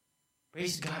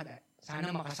 Praise God, sana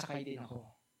makasakay din ako.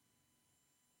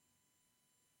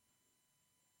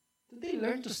 They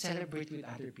learn to celebrate with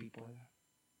other people.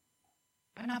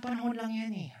 Panapanahon lang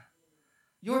yan eh.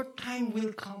 Your time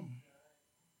will come.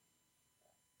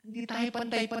 Hindi tayo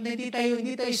pantay-pantay,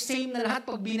 hindi tayo same na lahat.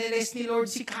 Pag binales ni Lord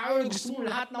si Carol, gusto mo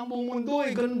lahat ng buong mundo,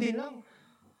 ganun din lang.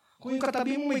 Kung yung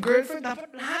katabi mo may girlfriend,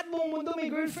 dapat lahat buong mundo may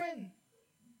girlfriend.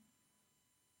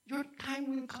 Your time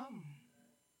will come.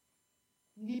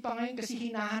 Hindi pa ngayon kasi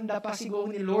hinahanda pa siguro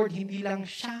ni Lord, hindi lang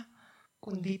siya,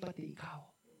 kundi pati ikaw.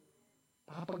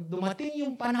 Kapag dumating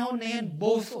yung panahon na yan,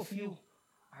 both of you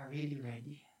are really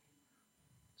ready.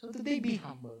 So today, be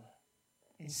humble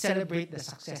and celebrate the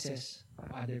successes of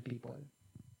other people.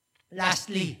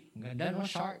 Lastly, ganda no,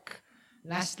 shark.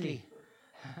 Lastly,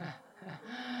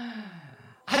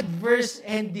 adverse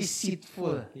and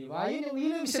deceitful. Diba?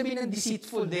 Yun yung sabihin ng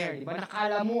deceitful there. Diba?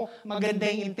 Nakala mo maganda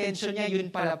yung intention niya, yun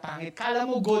pala pangit. Kala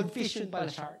mo goldfish, yun pala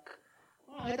shark.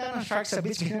 Nakita ng shark sa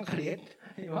beach, ganyan kaliit.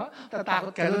 Diba?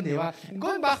 Tatakot ka doon, diba?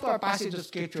 Going back to our passage of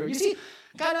scripture, you see,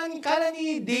 kala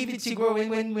ni David siguro,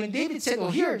 when David said,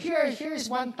 here is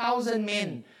 1,000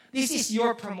 men. This is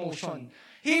your promotion.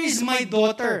 Here is my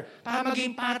daughter. Para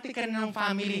maging parte ka na ng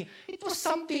family. It was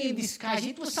something in disguise.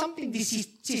 It was something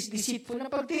deceitful.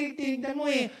 Na pag tinignan mo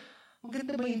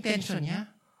maganda ba yung intention niya?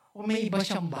 O may iba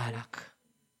siyang balak?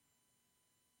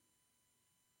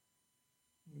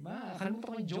 Diba? Akala mo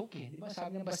pa kong joke eh. Diba?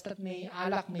 Sabi niya, basta't may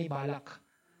alak, may balak.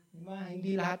 Diba?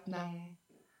 Hindi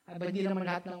naman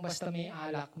lahat ng basta may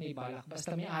alak, may balak.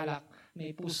 Basta may alak,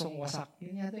 may pusong wasak.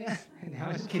 Yun yata yan. I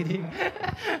was kidding.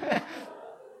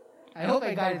 I hope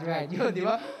I got it right. Yun, di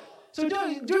ba? So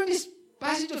during this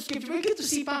passage of scripture, we get to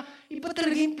see pa, iba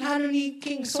talaga yung plano ni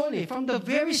King Saul eh. From the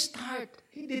very start,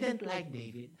 he didn't like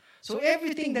David. So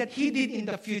everything that he did in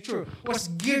the future was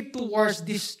geared towards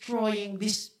destroying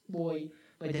this boy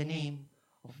by the name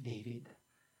of David.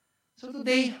 So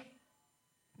today,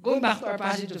 going back to our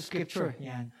passage of scripture,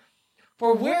 yan.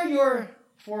 For where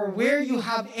you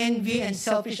have envy and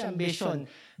selfish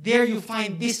ambition, there you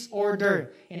find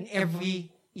disorder and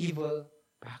every evil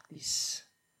practice.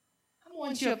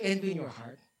 Once you have envy in your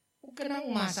heart, huwag ka nang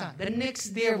umasa. The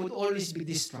next there would always be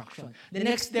destruction. The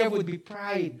next there would be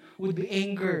pride, would be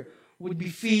anger, would be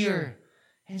fear,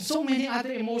 and so many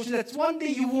other emotions that one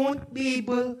day you won't be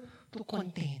able to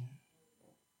contain.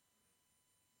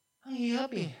 Ang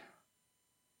hirap eh.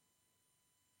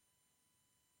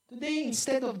 Today,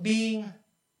 instead of being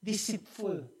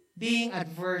deceitful, being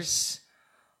adverse,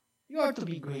 you are to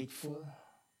be grateful.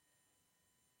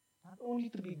 Not only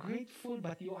to be grateful,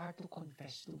 but you are to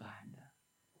confess to God.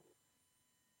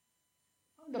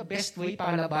 The best way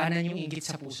para labanan yung inggit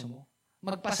sa puso mo,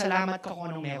 magpasalamat ka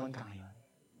kung anong meron ka ngayon.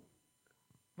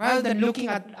 Rather than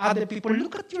looking at other people,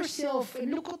 look at yourself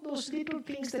and look at those little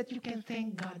things that you can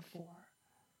thank God for.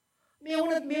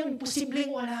 Meron at meron, posibleng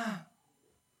wala.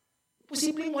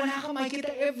 Posibleng wala ka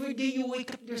makikita. Every day you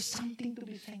wake up, there's something to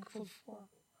be thankful for.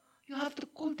 You have to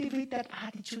cultivate that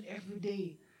attitude every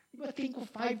day. You think of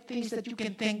 5 things that you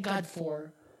can thank God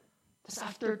for. Tapos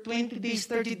after 20 days,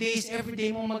 30 days, every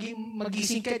day mo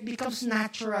magising ka, it becomes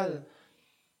natural.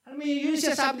 I mean, yun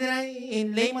siya sabi nila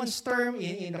in layman's term,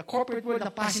 in the corporate world,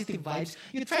 the positive vibes.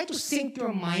 You try to sink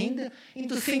your mind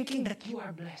into thinking that you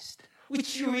are blessed,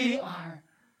 which you really are,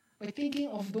 by thinking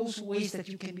of those ways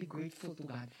that you can be grateful to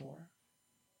God for.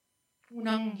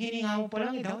 Unang hininga mo pa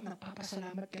lang, dapat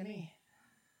nagpapasalamat ka na eh.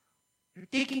 You're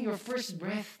taking your first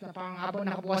breath na parang habang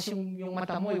nakabukas yung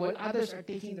mata mo while others are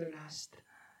taking their last.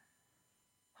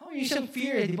 How you siyang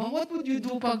fear, di ba? What would you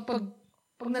do pag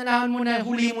nalaman mo na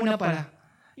huli mo na pala?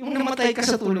 Yung namatay ka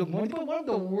sa tulog mo, di ba? One of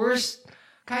the worst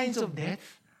kinds of death.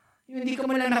 Yung hindi ka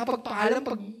man lang nakapagpaalam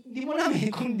pag hindi mo namin,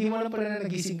 kung hindi mo lang pala na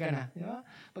nagising ka na. Di ba?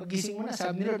 Pag gising mo na,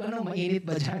 sabi ni Lord, mainit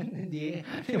ba dyan? Hindi.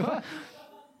 Di ba?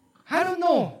 I don't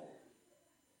know.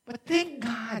 But thank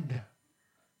God.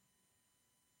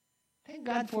 Thank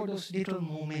God for those little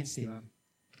moments, di ba?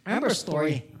 I remember a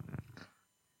story.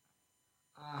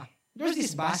 There's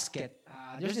this basket.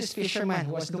 There's this fisherman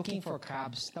who was looking for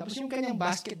crabs. Tapos yung kanyang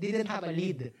basket didn't have a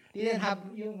lid.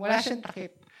 Wala siyang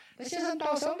takip. Tapos yung isang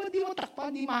tao, sabi, di mo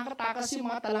takpan, di makakatakas yung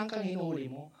mga talangkang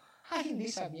hinuhuli mo. Hindi,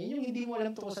 sabi niya, yung hindi mo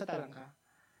alam tungkol sa talangka.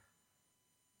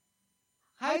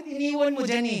 Kahit iniwan mo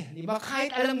dyan eh, di ba?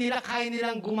 Kahit alam nila, kaya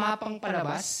nilang gumapang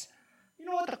palabas. You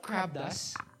know what a crab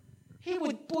does? He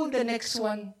would pull the next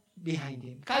one behind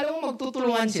him. Kala mo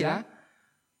magtutulungan sila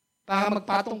para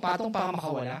magpatong-patong para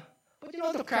makawala? But you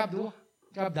know what the crab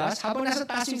does? Habang nasa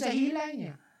taas yung sa hila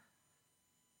niya.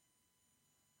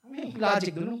 Yung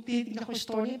logic doon, nung tinitignan ko yung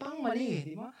story niya, parang mali eh,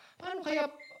 di ba? Paano kaya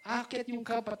akit yung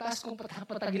kapatas kung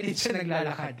patagilid siya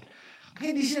naglalakad? Kaya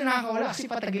hindi sila nakakawala kasi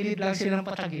patagilid lang sila ng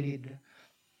patagilid.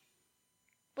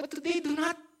 But today, do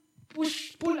not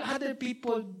pull other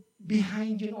people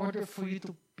behind you in order for you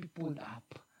to be pulled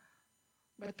up.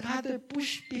 But rather,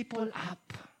 push people up.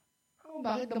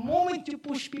 Bakit? The moment you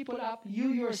push people up,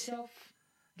 you yourself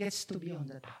gets to be on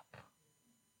the top.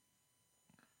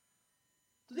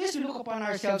 Today, as we look upon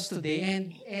ourselves today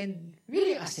and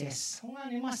really assess, kung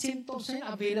ano yung mga symptoms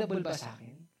na available ba sa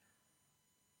akin?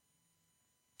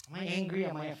 Am I angry?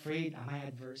 Am I afraid? Am I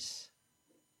adverse?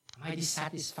 Am I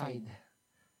dissatisfied?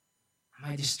 Am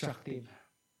I destructive?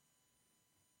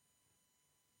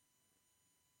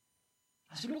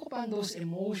 As we look upon those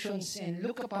emotions and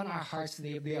look upon our hearts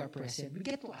today, if they are present, we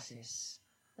get to assess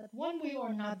that one way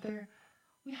or another,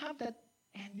 we have that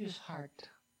envious heart.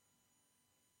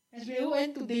 As we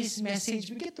end today's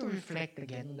message, we get to reflect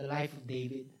again on the life of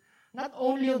David. Not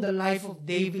only on the life of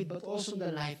David, but also on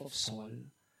the life of Saul.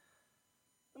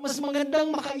 Mas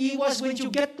magandang makaiwas when you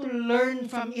get to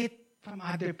learn from it from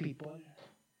other people.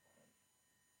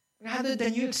 Rather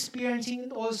than you experiencing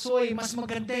it also, mas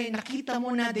maganda nakita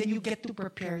mo na, then you get to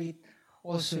prepare it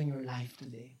also in your life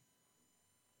today.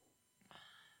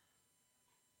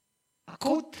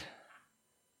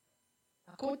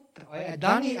 A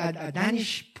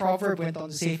Danish proverb went on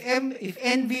to say, if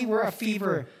envy were a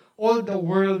fever, all the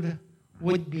world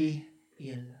would be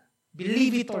ill.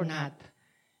 Believe it or not,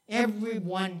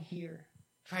 everyone here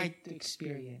tried to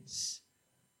experience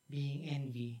being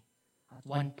envy at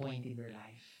one point in their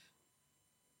life.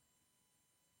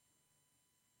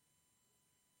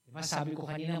 Diba, sabi ko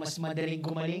kanina, mas madaling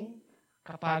gumaling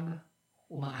kapag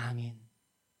umaamin.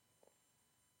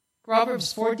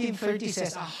 Proverbs 14:30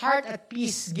 says, a heart at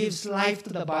peace gives life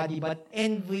to the body, but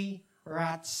envy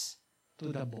rots to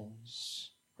the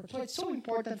bones. That's why it's so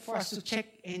important for us to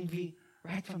check envy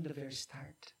right from the very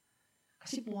start.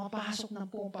 Kasi pumapasok,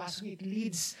 it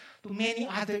leads to many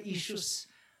other issues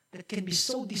that can be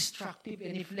so destructive,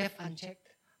 and if left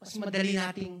unchecked, mas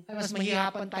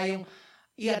mahirapan tayong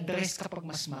i-address kapag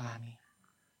mas marami.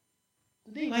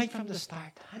 Today, right from the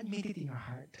start, admit it in your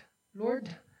heart. Lord,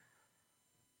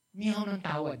 miyaw ng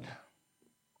tawad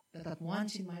that at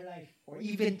once in my life, or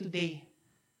even today,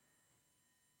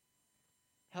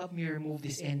 help me remove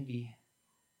this envy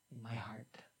in my heart.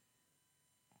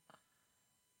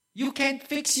 You can't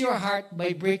fix your heart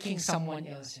by breaking someone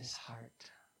else's heart.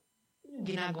 Yung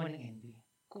ginagawa ng envy.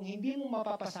 Kung hindi mo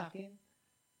mapapasakin,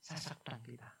 sasaktan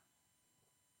kita.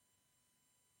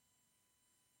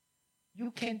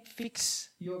 You can't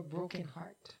fix your broken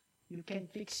heart. You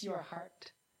can't fix your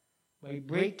heart by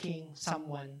breaking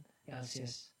someone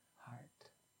else's heart.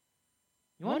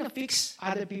 You want to fix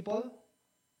other people?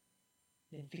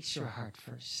 Then fix your heart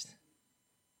first.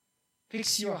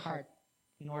 Fix your heart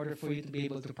in order for you to be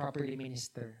able to properly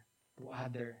minister to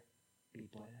other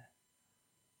people.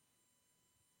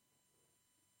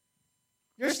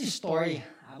 There's this story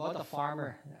about a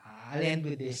farmer. I'll end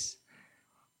with this.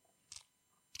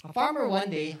 A farmer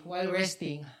one day, while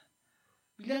resting,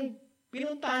 biglang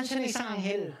pinuntahan siya ng isang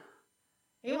anghel.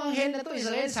 Yung anghel na to,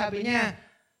 Israel, sabi niya,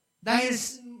 dahil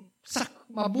sa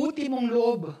mabuti mong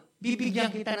loob, bibigyan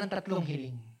kita ng 3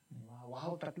 hiling.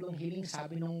 wow, 3 healing.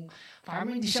 Sabi nung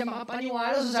farmer, hindi siya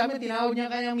makapaniwala. So sabi, tinawag niya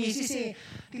kanyang misis eh.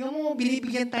 Tingnan mo,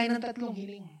 binibigyan tayo ng 3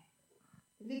 healing.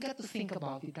 They got to think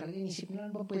about it. Talagang isip nila,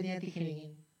 ano ba pwede natin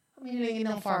hilingin? Kami hilingin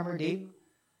ng farmer, Dave.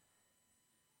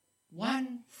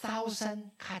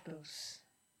 1,000 cattle.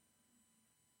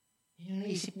 Yun yung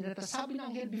naisip nila. Tapos sabi ng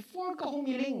anghel, before ka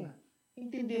humiling,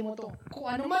 intindi mo to. Kung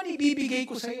ano man ibibigay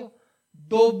ko sa'yo,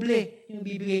 doble yung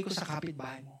ibibigay ko sa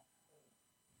kapitbahay mo.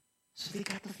 So they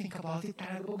got to think about it.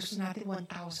 Talaga ba gusto natin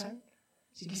 1,000?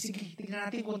 Sige, tignan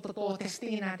natin kung totoo.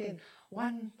 Testingin natin.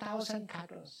 1,000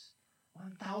 cattle.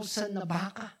 1,000 na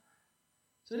baka.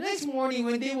 So the next morning,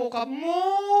 when they woke up,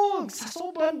 sa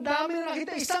sobrang dami na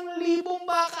nakita, 1,000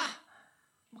 baka.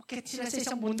 Makit sila sa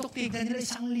isang bundok, tignan nila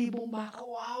 1,000 baka.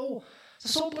 Wow! Sa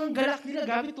sobrang galak nila,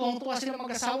 gabi tuwang-tuwa sila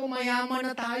mag-asawa,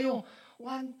 mayaman na tayo.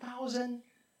 1,000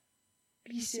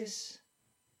 pieces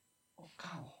of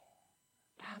cow.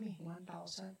 Dami,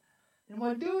 1,000. And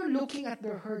while they were looking at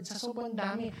their herd, sa sobrang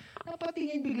dami,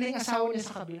 napatingin bigla yung asawa niya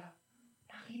sa kabila.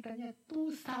 Nakita niya,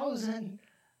 2,000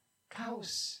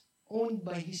 cows owned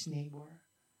by his neighbor.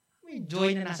 May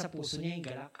joy na nasa puso niya yung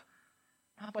galak.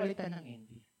 Napalitan ng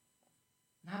envy.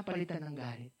 Napalitan ng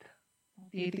galit.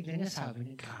 Tinitignan niya, sabi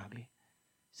niya, grabe.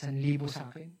 1,000 sa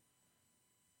akin.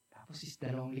 Tapos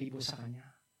 2,000 sa kanya.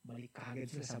 Balik kagad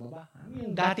sila sa baba.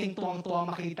 Yung dating tuwang-tuwang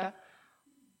makita,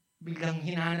 biglang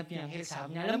hinahanap niya ang anghel. Sabi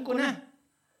niya, alam ko na.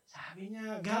 Sabi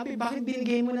niya, grabe, bakit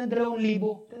binigay mo ng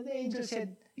 2,000? Then the angel said,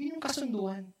 yun yung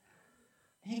kasunduan.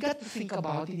 And he got to think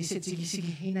about it. He said, sige,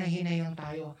 hinay-hinay lang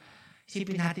tayo.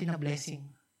 Isipin natin na blessing.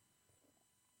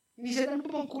 And he said, ano pa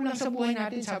bang kulang sa buhay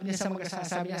natin? Sabi niya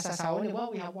sa asawa niya,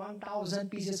 wow, we have 1,000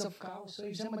 pieces of cow. So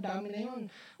isang madami na yun.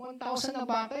 1,000 na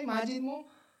baka, imagine mo,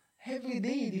 every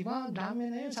day, di ba? Dami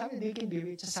na yun. Sabi, they can be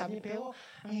rich. Sabi niya, pero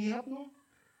ang hirap, no?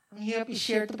 Ang hirap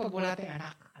i-share to pag wala tayong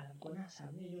anak. Alam ko na,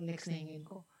 sabi niya, yung next na hingin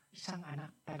ko, isang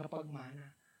anak,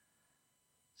 tagapagmana.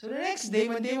 So the next day,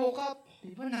 when they woke up,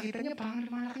 di ba, nakita niya, parang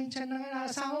lumalaking tiyan ng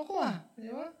asawa ko,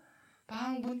 di ba?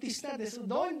 Parang buntis na. So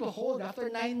lo and behold, after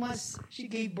 9 months,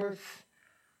 she gave birth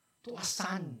to a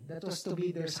son that was to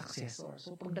be their successor.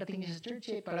 So pagdating niya sa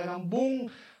church, talagang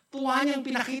buong tuwa niyang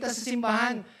pinakita sa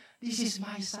simbahan, this is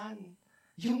my son.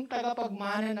 Yung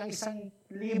tagapagmana ng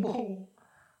 1,000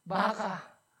 baka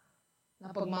na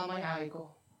pagmamayari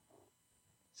ko.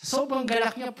 Sa sobrang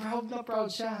galak niya, proud na proud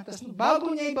siya. Tapos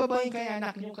bago niya ibabayin kay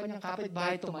anak, yung kanyang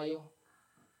kapitbahay tumayo.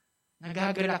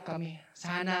 Nagagalak kami.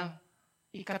 Sana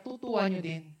ikatutuwa niyo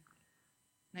din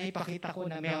na ipakita ko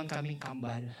na meron kaming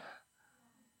kambal.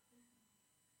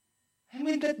 I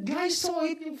mean, that guy saw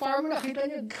it, yung farmer, nakita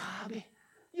niya, grabe.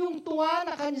 Yung tuwa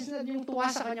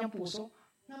sa kanyang puso,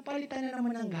 napalitan na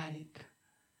naman ng galit.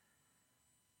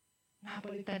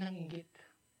 Napalitan ng inggit.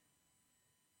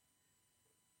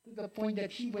 To the point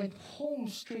that he went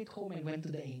straight home and went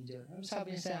to the angel. Ano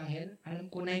sabi niya sa anghel? Alam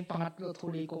ko na yung pangatlo at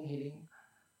huli kong hiling.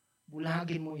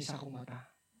 Bulagin mo isa kong mata.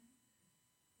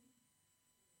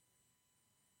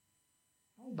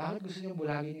 Bakit gusto niyo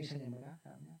bulagin yung isa niya mata?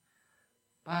 Sabi niya,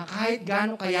 kahit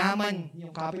gaano kayaman yung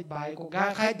kapitbahay ko,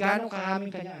 kahit gaano karaming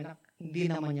kanya anak, hindi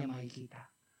naman niya makikita.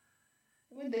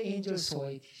 When the angel saw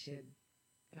it, he said,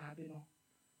 grabe no.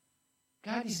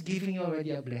 God is giving you already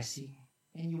a blessing.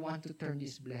 And you want to turn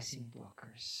this blessing to a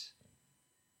curse.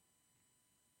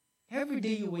 Every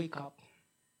day you wake up,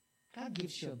 God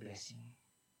gives you a blessing.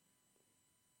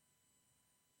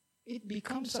 It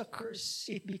becomes a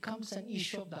curse. It becomes an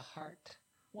issue of the heart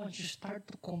once you start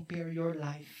to compare your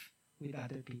life with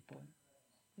other people.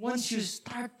 Once you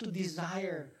start to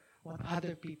desire what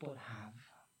other people have.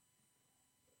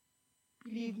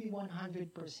 Believe me 100%.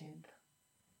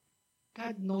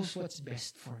 God knows what's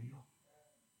best for you.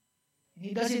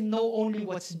 He doesn't know only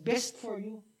what's best for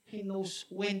you. He knows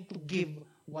when to give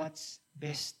what's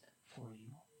best for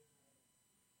you.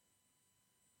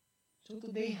 So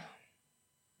today,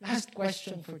 last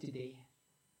question for today.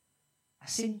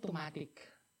 Asymptomatic,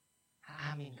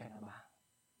 aamin ka na ba?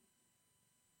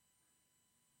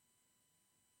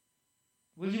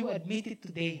 Will you admit it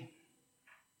today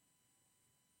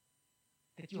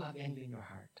that you have envy in your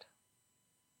heart?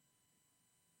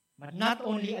 But not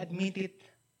only admit it,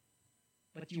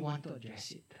 but you want to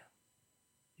address it.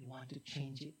 You want to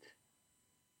change it.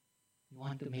 You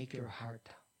want to make your heart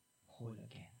whole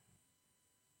again.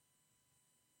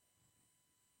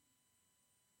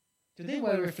 Today,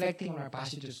 while reflecting on our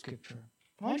passage of Scripture,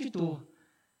 I want you to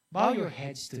bow your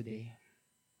heads today.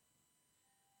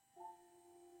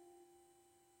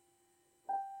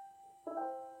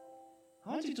 I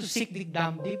want you to seek deep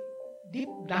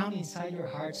down inside your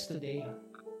hearts today.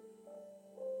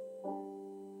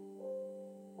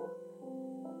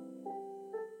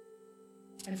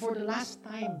 And for the last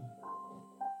time,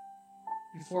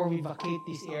 before we vacate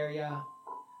this area,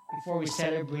 before we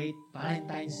celebrate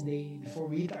Valentine's Day, before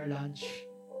we eat our lunch,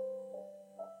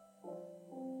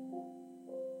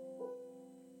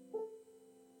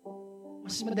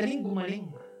 mas madaling gumaling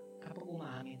kapag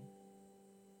umaamin.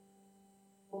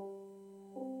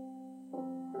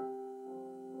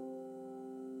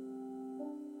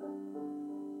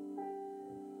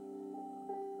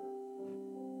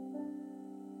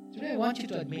 Today, I want you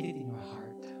to admit it in your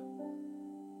heart.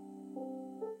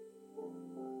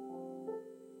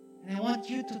 And I want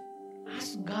you to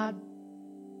ask God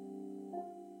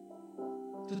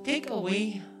to take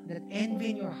away that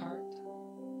envy in your heart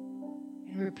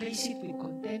and replace it with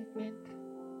contentment.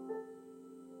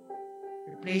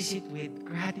 Replace it with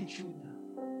gratitude.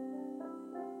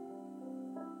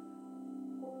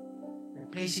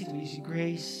 Replace it with His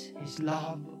grace, His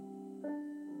love.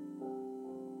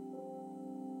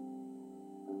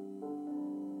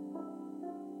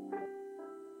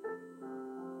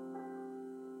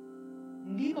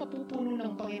 Hindi mapupuno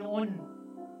ng Panginoon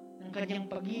ng Kanyang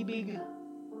pag-ibig,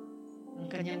 ng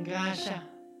Kanyang grasya,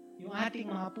 yung ating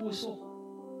mga puso,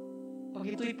 pag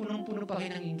ito'y punong-puno pa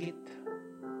rin ng inggit.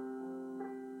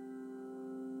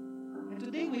 And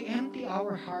today we empty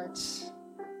our hearts.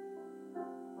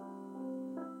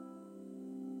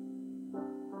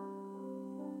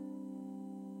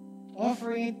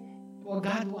 Offer it to a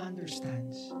God who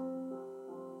understands.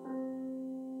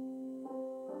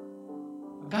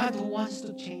 A God who wants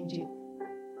to change it.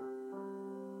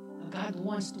 A God who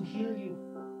wants to heal you.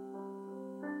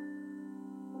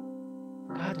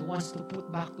 A God who wants to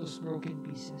put back those broken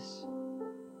pieces.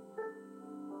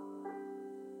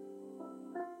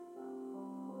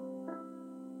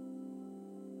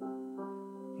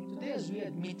 And today, as we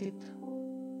admit it,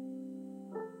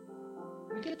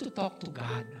 we get to talk to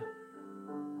God.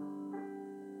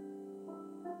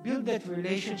 Build that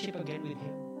relationship again with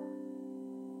Him.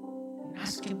 And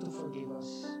ask Him to forgive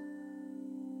us.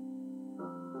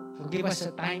 Forgive us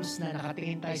at times na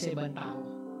nakatingin tayo sa ibang tao.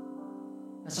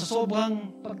 Na sa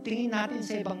sobrang pagtingin natin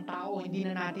sa ibang tao, hindi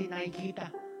na natin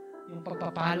nakikita yung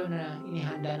pagpapalo na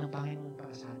inihanda ng Panginoon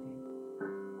para sa atin.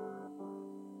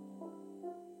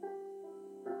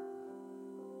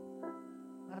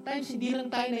 At times, hindi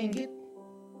lang tayo nainggit.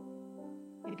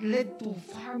 It led to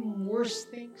far worse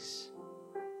things.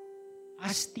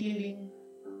 Us stealing,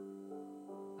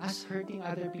 us hurting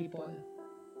other people.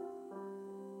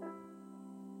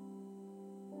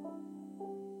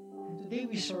 And today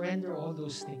we surrender all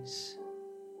those things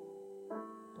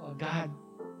to a God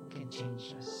who can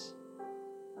change us.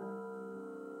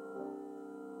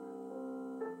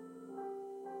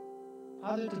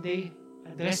 Father, today,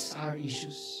 address our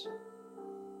issues.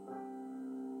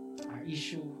 Our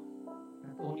issue,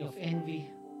 not only of envy,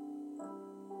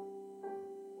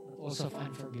 also of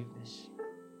unforgiveness.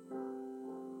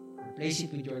 Replace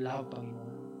it with your love,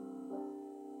 Panginoon.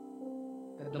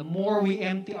 That the more we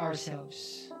empty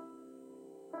ourselves,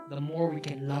 the more we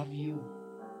can love you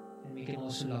and we can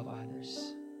also love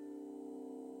others.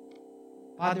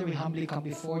 Father, we humbly come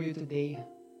before you today,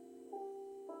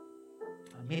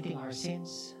 admitting our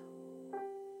sins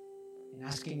and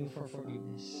asking you for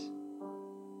forgiveness.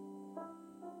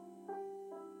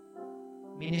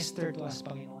 Minister to us,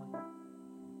 Panginoon.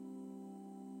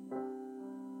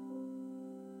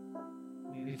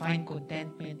 We find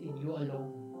contentment in you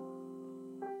alone.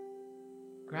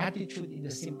 Gratitude in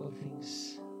the simple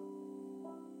things.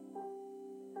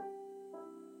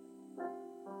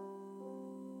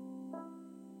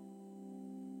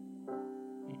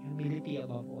 And humility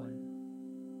above all.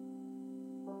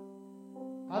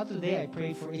 Father, today I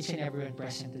pray for each and everyone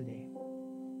present today.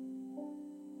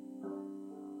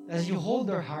 As you hold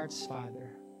their hearts,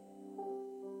 Father,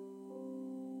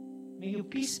 may you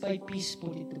piece by piece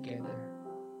put it together.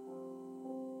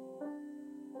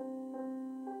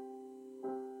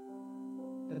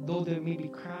 Though there may be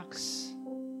cracks,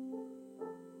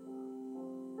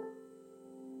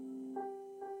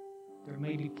 there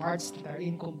may be parts that are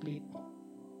incomplete,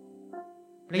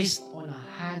 placed on a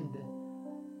hand,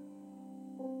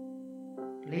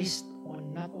 placed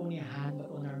on not only a hand, but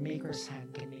on our Maker's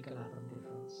hand can make a lot of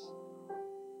difference.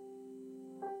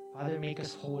 Father, make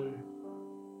us whole.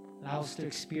 Allow us to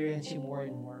experience you more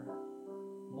and more.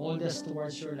 Mold us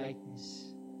towards your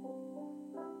likeness.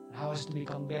 Allow us to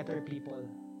become better people.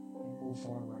 Move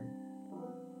forward.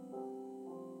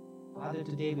 Father,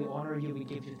 today we honor you, we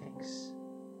give you thanks.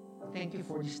 We thank you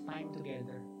for this time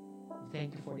together. We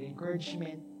thank you for the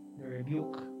encouragement, the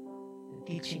rebuke, the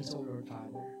teachings, O Lord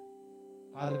Father.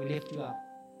 Father, we lift you up.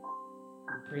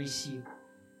 We praise you.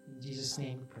 In Jesus'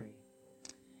 name we pray.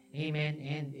 Amen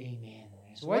and amen.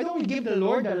 So why don't we give the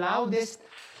Lord the loudest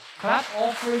clap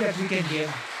offering that we can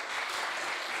give?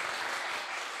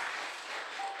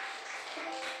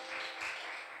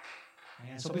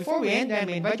 So before we end, I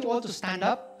invite you all to stand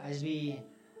up as we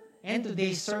end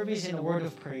today's service in a word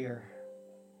of prayer.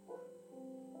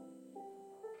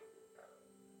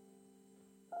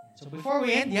 So before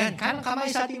we end, kanang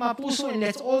kamay sa ating mga puso, and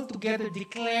let's all together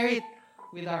declare it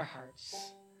with our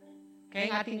hearts. Kaya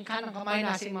ang ating kanang kamay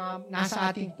nasa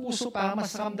ating puso para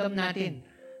mas ramdam natin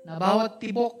na bawat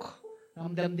tibok,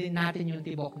 ramdam din natin yung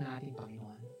tibok na ating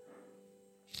Panginoon.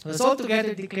 Let's all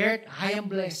together declare it, I am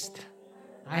blessed,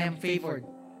 I am favored,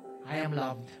 I am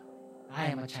loved, I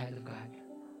am a child of God.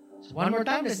 So one more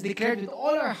time, let's declare it with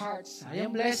all our hearts. I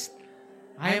am blessed,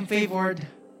 I am favored,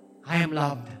 I am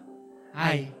loved,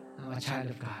 I am a child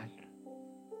of God.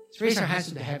 Let's raise our hands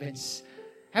to the heavens.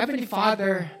 Heavenly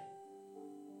Father,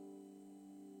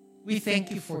 we thank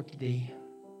you for today.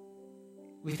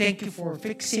 We thank you for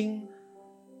fixing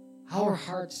our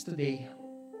hearts today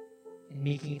and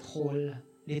making it whole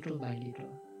little by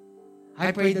little.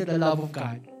 I pray that the love of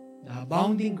God, the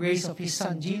abounding grace of His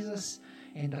Son Jesus,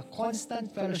 and the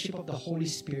constant fellowship of the Holy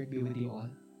Spirit be with you all.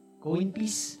 Go in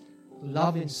peace to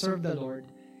love and serve the Lord.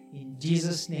 In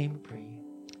Jesus' name we pray.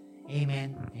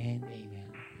 Amen and amen.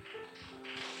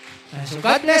 So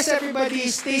God bless everybody.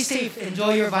 Stay safe.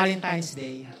 Enjoy your Valentine's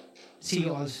Day. See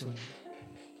you all soon.